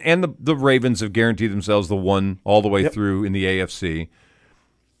Lamar and the Ravens have guaranteed themselves the one all the way through in the AFC.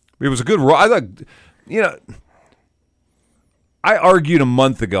 It was a good run. I thought, I argued a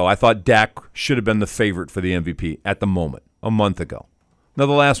month ago. I thought Dak should have been the favorite for the MVP at the moment, a month ago. Now,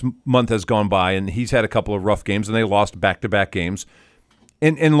 the last month has gone by, and he's had a couple of rough games, and they lost back-to-back games.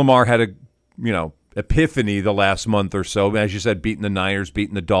 And Lamar had a, epiphany the last month or so. As you said, beating the Niners,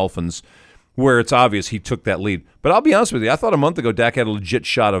 beating the Dolphins, where it's obvious he took that lead. But I'll be honest with you, I thought a month ago Dak had a legit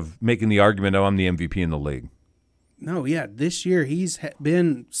shot of making the argument, I'm the MVP in the league. No, yeah, this year he's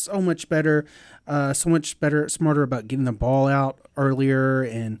been so much better, smarter about getting the ball out earlier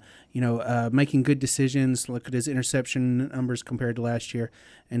and, making good decisions. Look at his interception numbers compared to last year.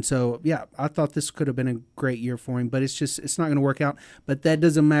 And so, yeah, I thought this could have been a great year for him, but it's not going to work out. But that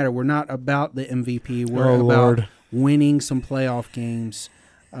doesn't matter. We're not about the MVP. We're about winning some playoff games,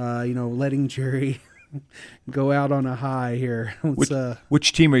 letting Jerry go out on a high here.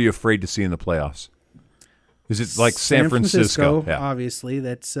 Which team are you afraid to see in the playoffs? Is it like San Francisco? Yeah. Obviously,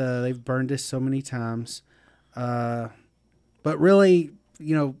 that's they've burned us so many times. But really,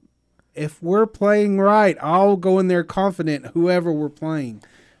 if we're playing right, I'll go in there confident whoever we're playing.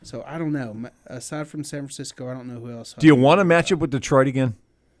 So I don't know. Aside from San Francisco, I don't know who else. Do you want to match up with Detroit again?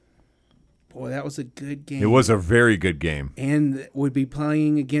 Boy, that was a good game. It was a very good game. And would be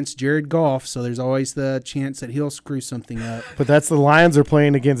playing against Jared Goff, so there's always the chance that he'll screw something up. But that's the Lions are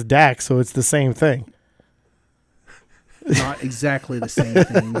playing against Dak, so it's the same thing. Not exactly the same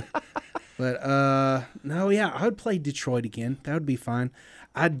thing. But, I would play Detroit again. That would be fine.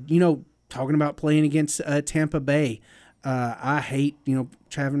 Talking about playing against Tampa Bay, I hate,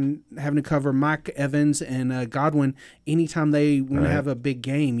 having to cover Mike Evans and Godwin. Anytime they want to have a big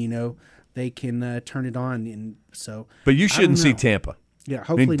game, they can turn it on. And so, but you shouldn't see Tampa. Yeah,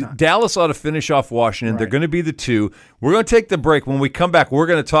 hopefully not. Dallas ought to finish off Washington. Right. They're going to be the 2. We're going to take the break. When we come back, we're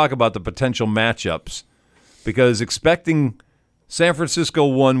going to talk about the potential matchups, because expecting San Francisco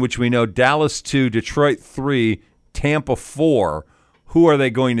 1, which we know, Dallas 2, Detroit 3, Tampa 4. Who are they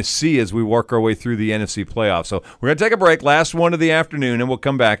going to see as we work our way through the NFC playoffs? So we're going to take a break, last one of the afternoon, and we'll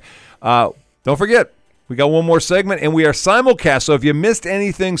come back. Don't forget, we got one more segment, and we are simulcast. So if you missed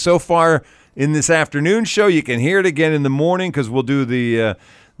anything so far in this afternoon show, you can hear it again in the morning because we'll do the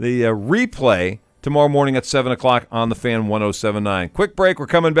replay tomorrow morning at 7 o'clock on the Fan 107.9. Quick break, we're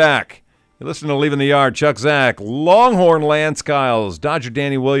coming back. You're listening to Leaving the Yard. Chuck Zach, Longhorn Lance Kiles, Dodger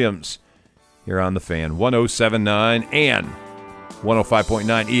Danny Williams. Here on the Fan 107.9 and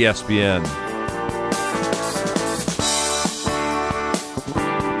 105.9 ESPN.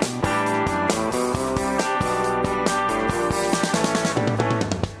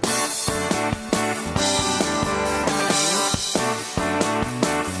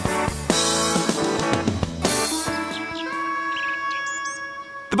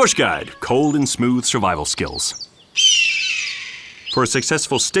 The Bush Guide, cold and smooth survival skills. For a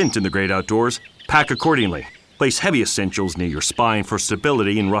successful stint in the great outdoors, pack accordingly. Place heavy essentials near your spine for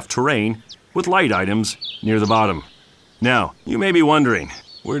stability in rough terrain, with light items near the bottom. Now, you may be wondering,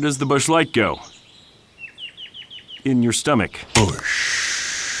 where does the Bush Light go? In your stomach.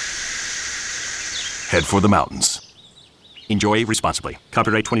 Bush. Head for the mountains. Enjoy responsibly.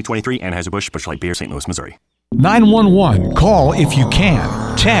 Copyright 2023, Anheuser-Busch, Busch Light Beer, St. Louis, Missouri. 911. Call if you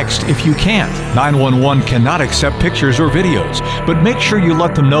can. Text if you can't. 911 cannot accept pictures or videos, but make sure you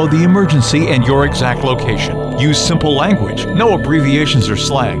let them know the emergency and your exact location. Use simple language, no abbreviations or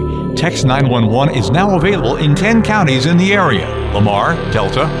slang. Text 911 is now available in 10 counties in the area: Lamar,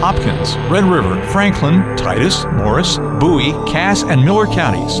 Delta, Hopkins, Red River, Franklin, Titus, Morris, Bowie, Cass, and Miller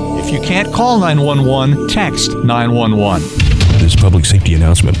counties. If you can't call 911, text 911. This public safety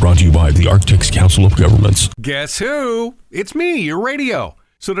announcement brought to you by the Arctics Council of Governments. Guess who? It's me, your radio.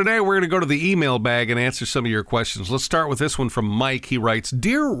 So today we're going to go to the email bag and answer some of your questions. Let's start with this one from Mike. He writes,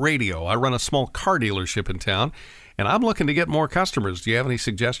 Dear Radio, I run a small car dealership in town, and I'm looking to get more customers. Do you have any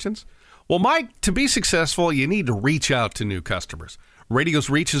suggestions? Well, Mike, to be successful, you need to reach out to new customers. Radio's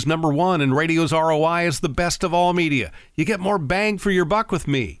reach is number one, and radio's ROI is the best of all media. You get more bang for your buck with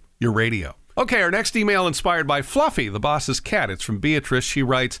me, your radio. Okay, our next email inspired by Fluffy, the boss's cat. It's from Beatrice. She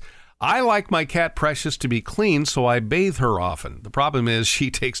writes, I like my cat Precious to be clean, so I bathe her often. The problem is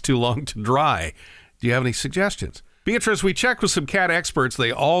she takes too long to dry. Do you have any suggestions? Beatrice, we checked with some cat experts.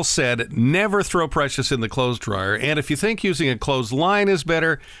 They all said never throw Precious in the clothes dryer. And if you think using a clothesline is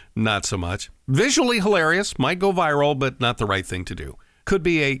better, not so much. Visually hilarious, might go viral, but not the right thing to do. Could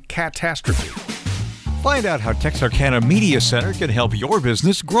be a catastrophe. Find out how Texarkana Media Center can help your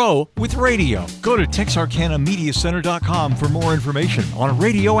business grow with radio. Go to TexarkanaMediaCenter.com for more information on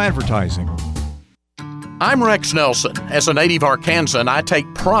radio advertising. I'm Rex Nelson. As a native Arkansan, I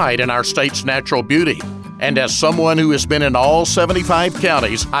take pride in our state's natural beauty. And as someone who has been in all 75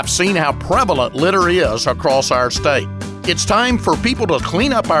 counties, I've seen how prevalent litter is across our state. It's time for people to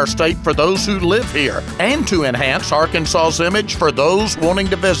clean up our state for those who live here and to enhance Arkansas's image for those wanting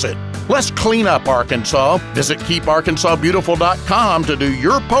to visit. Let's clean up Arkansas. Visit KeepArkansasBeautiful.com to do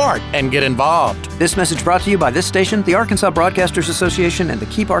your part and get involved. This message brought to you by this station, the Arkansas Broadcasters Association, and the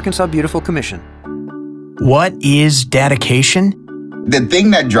Keep Arkansas Beautiful Commission. What is dedication? The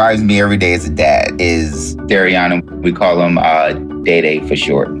thing that drives me every day as a dad is Dariano. We call him Day-Day for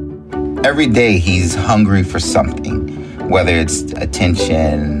short. Every day he's hungry for something, whether it's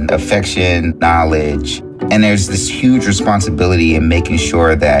attention, affection, knowledge. And there's this huge responsibility in making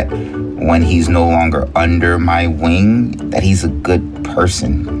sure that when he's no longer under my wing, that he's a good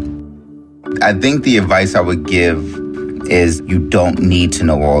person. I think the advice I would give is you don't need to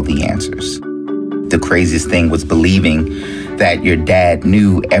know all the answers. The craziest thing was believing that your dad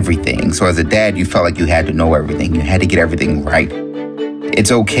knew everything. So as a dad, you felt like you had to know everything. You had to get everything right.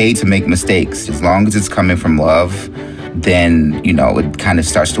 It's okay to make mistakes. As long as it's coming from love, then, it kind of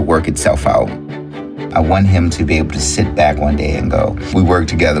starts to work itself out. I want him to be able to sit back one day and go, we worked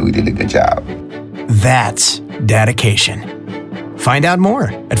together, we did a good job. That's dedication. Find out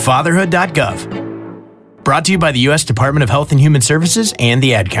more at fatherhood.gov. Brought to you by the U.S. Department of Health and Human Services and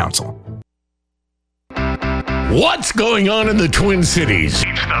the Ad Council. What's going on in the Twin Cities?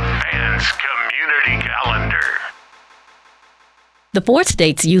 It's the Fans Community Calendar. The 4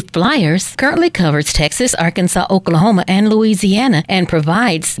 States Youth Flyers currently covers Texas, Arkansas, Oklahoma, and Louisiana and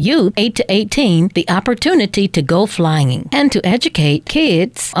provides youth 8 to 18 the opportunity to go flying and to educate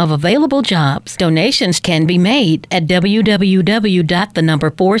kids of available jobs. Donations can be made at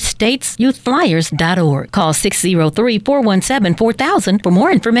www.4statesyouthflyers.org. Call 603-417-4000 for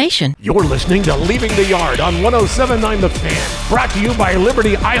more information. You're listening to Leaving the Yard on 107.9 The Fan. Brought to you by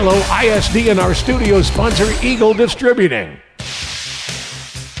Liberty ILO ISD and our studio sponsor, Eagle Distributing.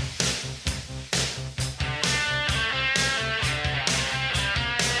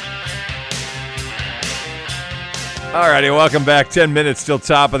 All righty, welcome back. 10 minutes till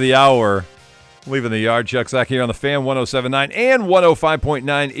top of the hour. Leaving the yard. Chuck Zach here on the Fan 107.9 and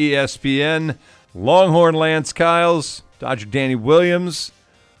 105.9 ESPN. Longhorn Lance Kiles, Dodger Danny Williams.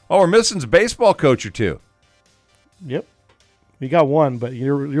 Oh, we're missing a baseball coach or two. Yep. You got one, but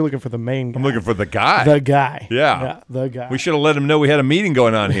you're looking for the main guy. I'm looking for the guy. The guy. Yeah, the guy. We should have let him know we had a meeting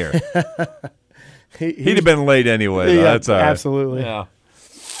going on here. He'd have been late anyway. Though. Yeah, That's all right. absolutely.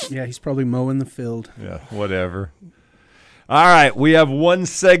 Yeah, he's probably mowing the field. Yeah, whatever. All right, we have one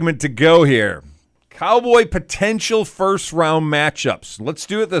segment to go here. Cowboy potential first-round matchups. Let's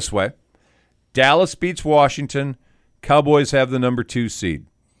do it this way. Dallas beats Washington. Cowboys have the number 2 seed.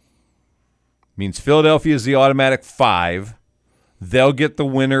 Means Philadelphia is the automatic 5. They'll get the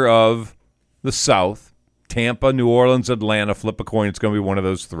winner of the South. Tampa, New Orleans, Atlanta. Flip a coin. It's going to be one of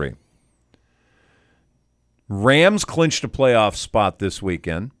those 3. Rams clinched a playoff spot this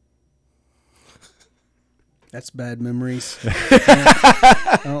weekend. That's bad memories.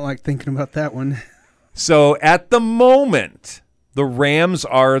 I don't like thinking about that one. So at the moment, the Rams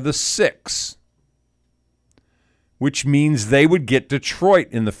are the 6, which means they would get Detroit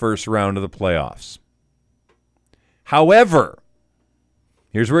in the first round of the playoffs. However,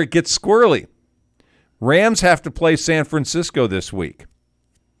 here's where it gets squirrely. Rams have to play San Francisco this week.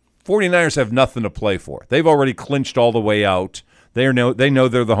 49ers have nothing to play for. They've already clinched all the way out. They know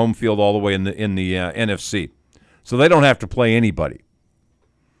they're the home field all the way in the NFC. So they don't have to play anybody.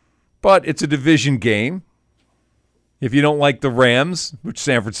 But it's a division game. If you don't like the Rams, which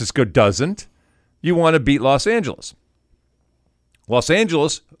San Francisco doesn't, you want to beat Los Angeles. Los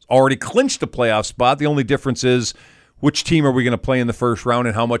Angeles already clinched a playoff spot. The only difference is which team are we going to play in the first round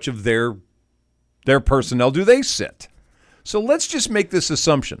and how much of their personnel do they sit. So let's just make this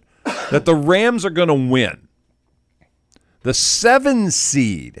assumption that the Rams are going to win. The 7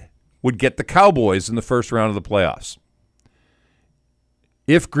 seed would get the Cowboys in the first round of the playoffs.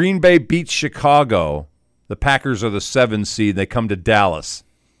 If Green Bay beats Chicago, the Packers are the 7 seed. They come to Dallas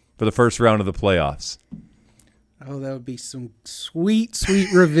for the first round of the playoffs. Oh, that would be some sweet,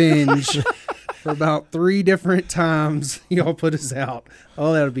 sweet revenge for about 3 different times y'all put us out.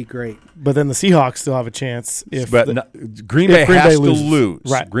 Oh, that would be great. But then the Seahawks still have a chance. Green Bay has to lose.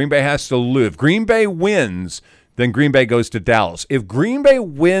 Right. Green Bay has to lose. If Green Bay wins, then Green Bay goes to Dallas. If Green Bay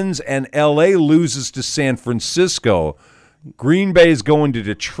wins and L.A. loses to San Francisco, Green Bay is going to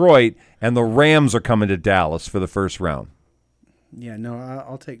Detroit, and the Rams are coming to Dallas for the first round. Yeah, no,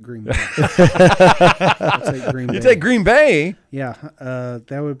 I'll take Green Bay. I'll take Green Bay. You take Green Bay? Yeah,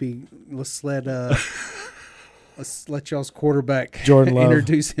 that would be. Let's let y'all's quarterback Jordan Love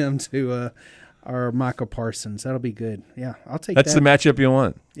introduce him to our Micah Parsons. That'll be good. Yeah, I'll take That's that. the matchup you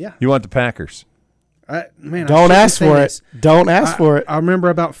want. Yeah, you want the Packers. Don't ask for it. Don't ask for it. I remember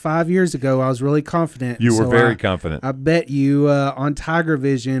about 5 years ago, I was really confident. You were very confident. I bet you on Tiger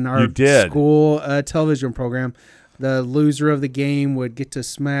Vision, our school television program, the loser of the game would get to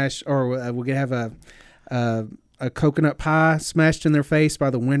smash, or would have a coconut pie smashed in their face by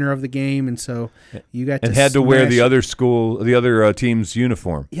the winner of the game, and so you got and had to wear the other team's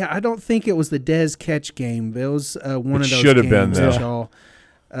uniform. Yeah, I don't think it was the Dez catch game, but it was one of those should have games been, that y'all.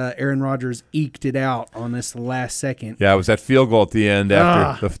 Aaron Rodgers eked it out on this last second. Yeah, it was that field goal at the end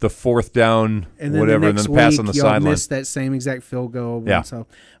after the 4th down, and then whatever, and then the pass on the sideline. Missed that same exact field goal. Yeah. So,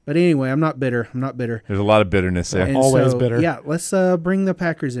 but anyway, I'm not bitter. There's a lot of bitterness there. And always bitter. Yeah, let's bring the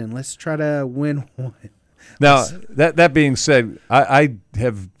Packers in. Let's try to win one. Now, that being said, I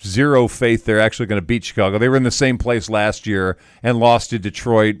have zero faith they're actually going to beat Chicago. They were in the same place last year and lost to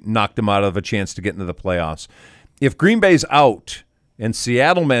Detroit, knocked them out of a chance to get into the playoffs. If Green Bay's out and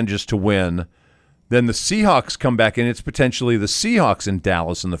Seattle manages to win, then the Seahawks come back in. It's potentially the Seahawks in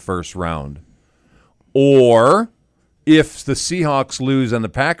Dallas in the first round. Or if the Seahawks lose and the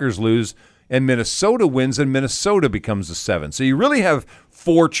Packers lose and Minnesota wins, and Minnesota becomes the 7. So you really have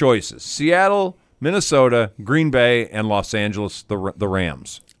 4 choices: Seattle, Minnesota, Green Bay, and Los Angeles, the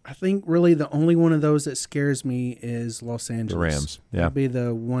Rams. I think really the only one of those that scares me is Los Angeles. The Rams, yeah. That'd be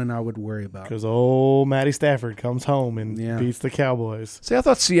the one I would worry about. Because old Matty Stafford comes home and beats the Cowboys. See, I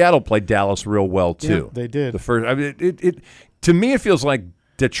thought Seattle played Dallas real well, too. Yeah, they did. The first, I mean, to me, it feels like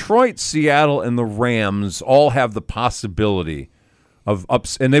Detroit, Seattle, and the Rams all have the possibility of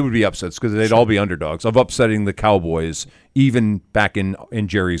and they would be upsets because they'd all be underdogs, of upsetting the Cowboys, even back in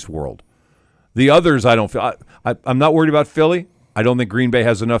Jerry's world. The others, I don't feel. I'm not worried about Philly. I don't think Green Bay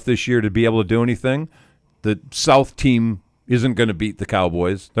has enough this year to be able to do anything. The South team isn't going to beat the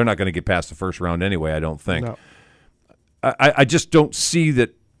Cowboys. They're not going to get past the first round anyway, I don't think. No. I just don't see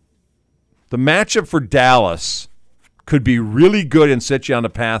that the matchup for Dallas could be really good and set you on the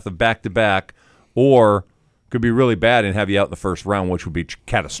path of back-to-back, or could be really bad and have you out in the first round, which would be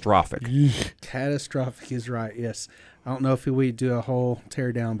catastrophic. Catastrophic is right, yes. I don't know if we'd do a whole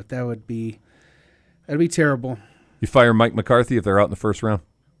tear down, but that'd be terrible. You fire Mike McCarthy if they're out in the first round?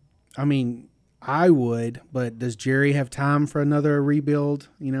 I mean, I would, but does Jerry have time for another rebuild,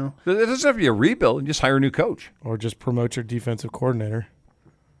 you know? It doesn't have to be a rebuild. You just hire a new coach. Or just promote your defensive coordinator.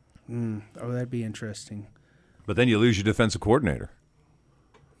 Oh, that'd be interesting. But then you lose your defensive coordinator.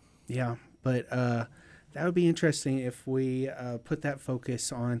 Yeah, but that would be interesting if we put that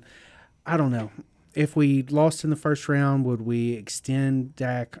focus on, I don't know. If we lost in the first round, would we extend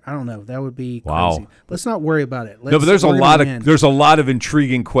Dak? I don't know. That would be crazy. Let's not worry about it. No, but there's a lot of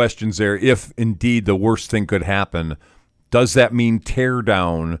intriguing questions there. If indeed the worst thing could happen, does that mean tear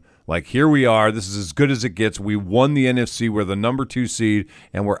down? Like, here we are. This is as good as it gets. We won the NFC. We're the number 2 seed,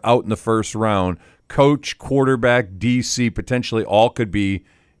 and we're out in the first round. Coach, quarterback, DC, potentially all could be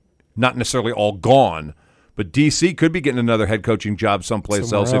not necessarily all gone, but DC could be getting another head coaching job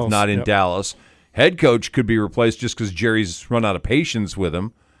someplace else, if not in Dallas. Head coach could be replaced just because Jerry's run out of patience with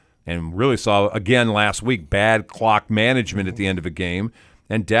him, and really saw, again, last week, bad clock management at the end of a game.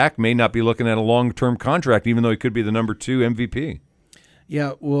 And Dak may not be looking at a long-term contract, even though he could be the number 2 MVP.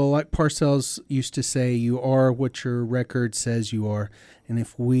 Yeah, well, like Parcells used to say, you are what your record says you are. And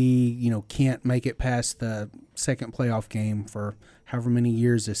if we, can't make it past the second playoff game for however many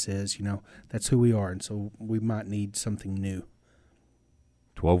years this is, that's who we are. And so we might need something new.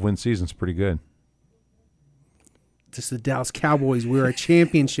 12-win season's pretty good. This is the Dallas Cowboys. We're a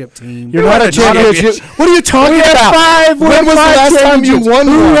championship team. You're not a championship. What are you talking about? When was the last time you won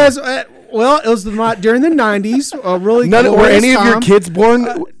one? Well, it was during the 90s. Really, were any of your kids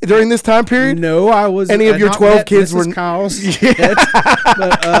born during this time period? No, I was. Any of your 12 kids were? Kyle's. Yeah.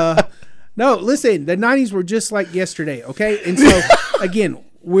 But, no, listen. The 90s were just like yesterday. Okay, and so again,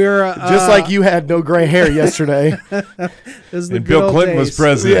 we're just like you had no gray hair yesterday. And Bill Clinton was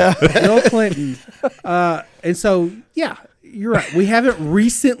president. Yeah. Bill Clinton. And so, yeah, you're right. We haven't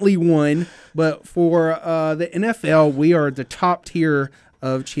recently won, but for the NFL, we are the top tier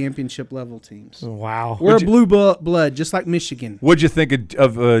of championship level teams. Wow. We're blue blood, just like Michigan. What'd you think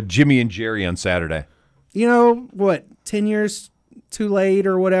of Jimmy and Jerry on Saturday? 10 years too late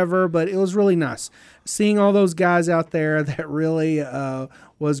or whatever, but it was really nice. Seeing all those guys out there, that really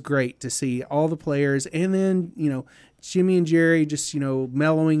was great to see all the players. And then, Jimmy and Jerry just,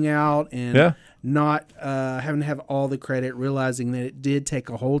 mellowing out and not having to have all the credit, realizing that it did take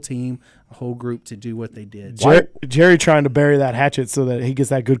a whole team, a whole group to do what they did. Jerry trying to bury that hatchet so that he gets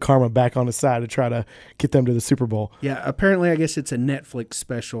that good karma back on his side to try to get them to the Super Bowl. Yeah, apparently I guess it's a Netflix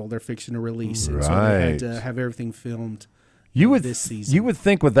special they're fixing to release. And so they had to have everything filmed this season. You would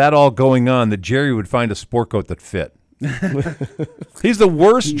think with that all going on that Jerry would find a sport coat that fit. He's the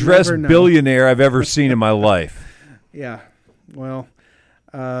worst dressed billionaire I've ever seen in my life. Yeah, well,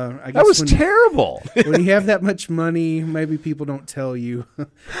 I guess that was terrible. When you have that much money, maybe people don't tell you.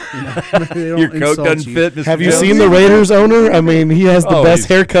 They don't your coat doesn't fit. Mr. Have you seen the Raiders owner? I mean, he has the best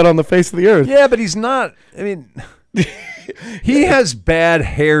haircut on the face of the earth. Yeah, but he's not. I mean, he has bad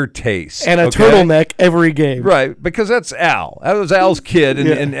hair taste and a turtleneck every game, right? Because that's Al. That was Al's kid,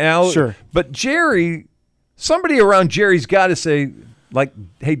 and Al. Sure, but Jerry, somebody around Jerry's got to say, like,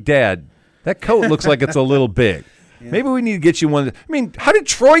 "Hey, Dad, that coat looks like it's a little big." Yeah. Maybe we need to get you one. I mean, how did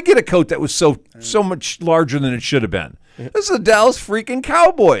Troy get a coat that was so much larger than it should have been? This is the Dallas freaking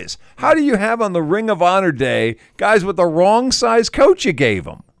Cowboys. How do you have on the Ring of Honor day guys with the wrong size coat you gave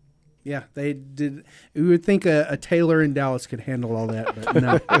them? Yeah, they did. You would think a tailor in Dallas could handle all that, but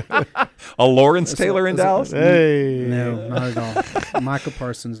no. A Lawrence Taylor in Dallas? Hey. No, not at all. Micah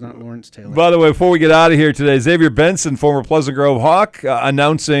Parsons, not Lawrence Taylor. By the way, before we get out of here today, Xavier Benson, former Pleasant Grove Hawk,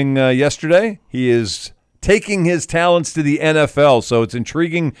 announcing yesterday he is taking his talents to the NFL. So it's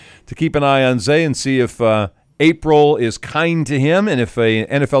intriguing to keep an eye on Zay and see if April is kind to him and if an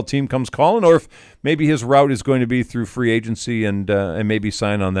NFL team comes calling, or if maybe his route is going to be through free agency and maybe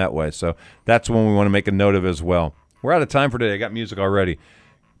sign on that way. So that's one we want to make a note of as well. We're out of time for today. I got music already.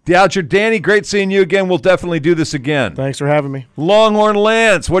 Doucher, Danny, great seeing you again. We'll definitely do this again. Thanks for having me. Longhorn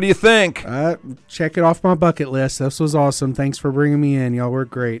Lance, what do you think? Check it off my bucket list. This was awesome. Thanks for bringing me in. Y'all were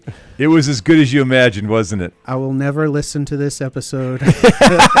great. It was as good as you imagined, wasn't it? I will never listen to this episode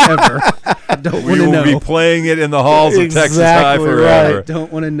ever. I don't want to know. We will be playing it in the halls of Texas High forever. Right.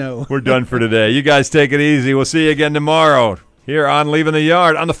 Don't want to know. We're done for today. You guys take it easy. We'll see you again tomorrow here on Leaving the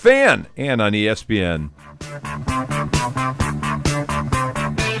Yard on The Fan and on ESPN.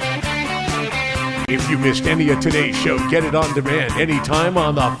 If you missed any of today's show, get it on demand anytime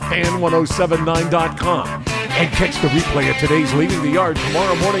on thefan1079.com. And catch the replay of today's Leaving the Yard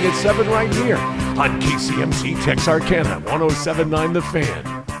tomorrow morning at 7 right here on KCMC Texarkana 107.9 The Fan.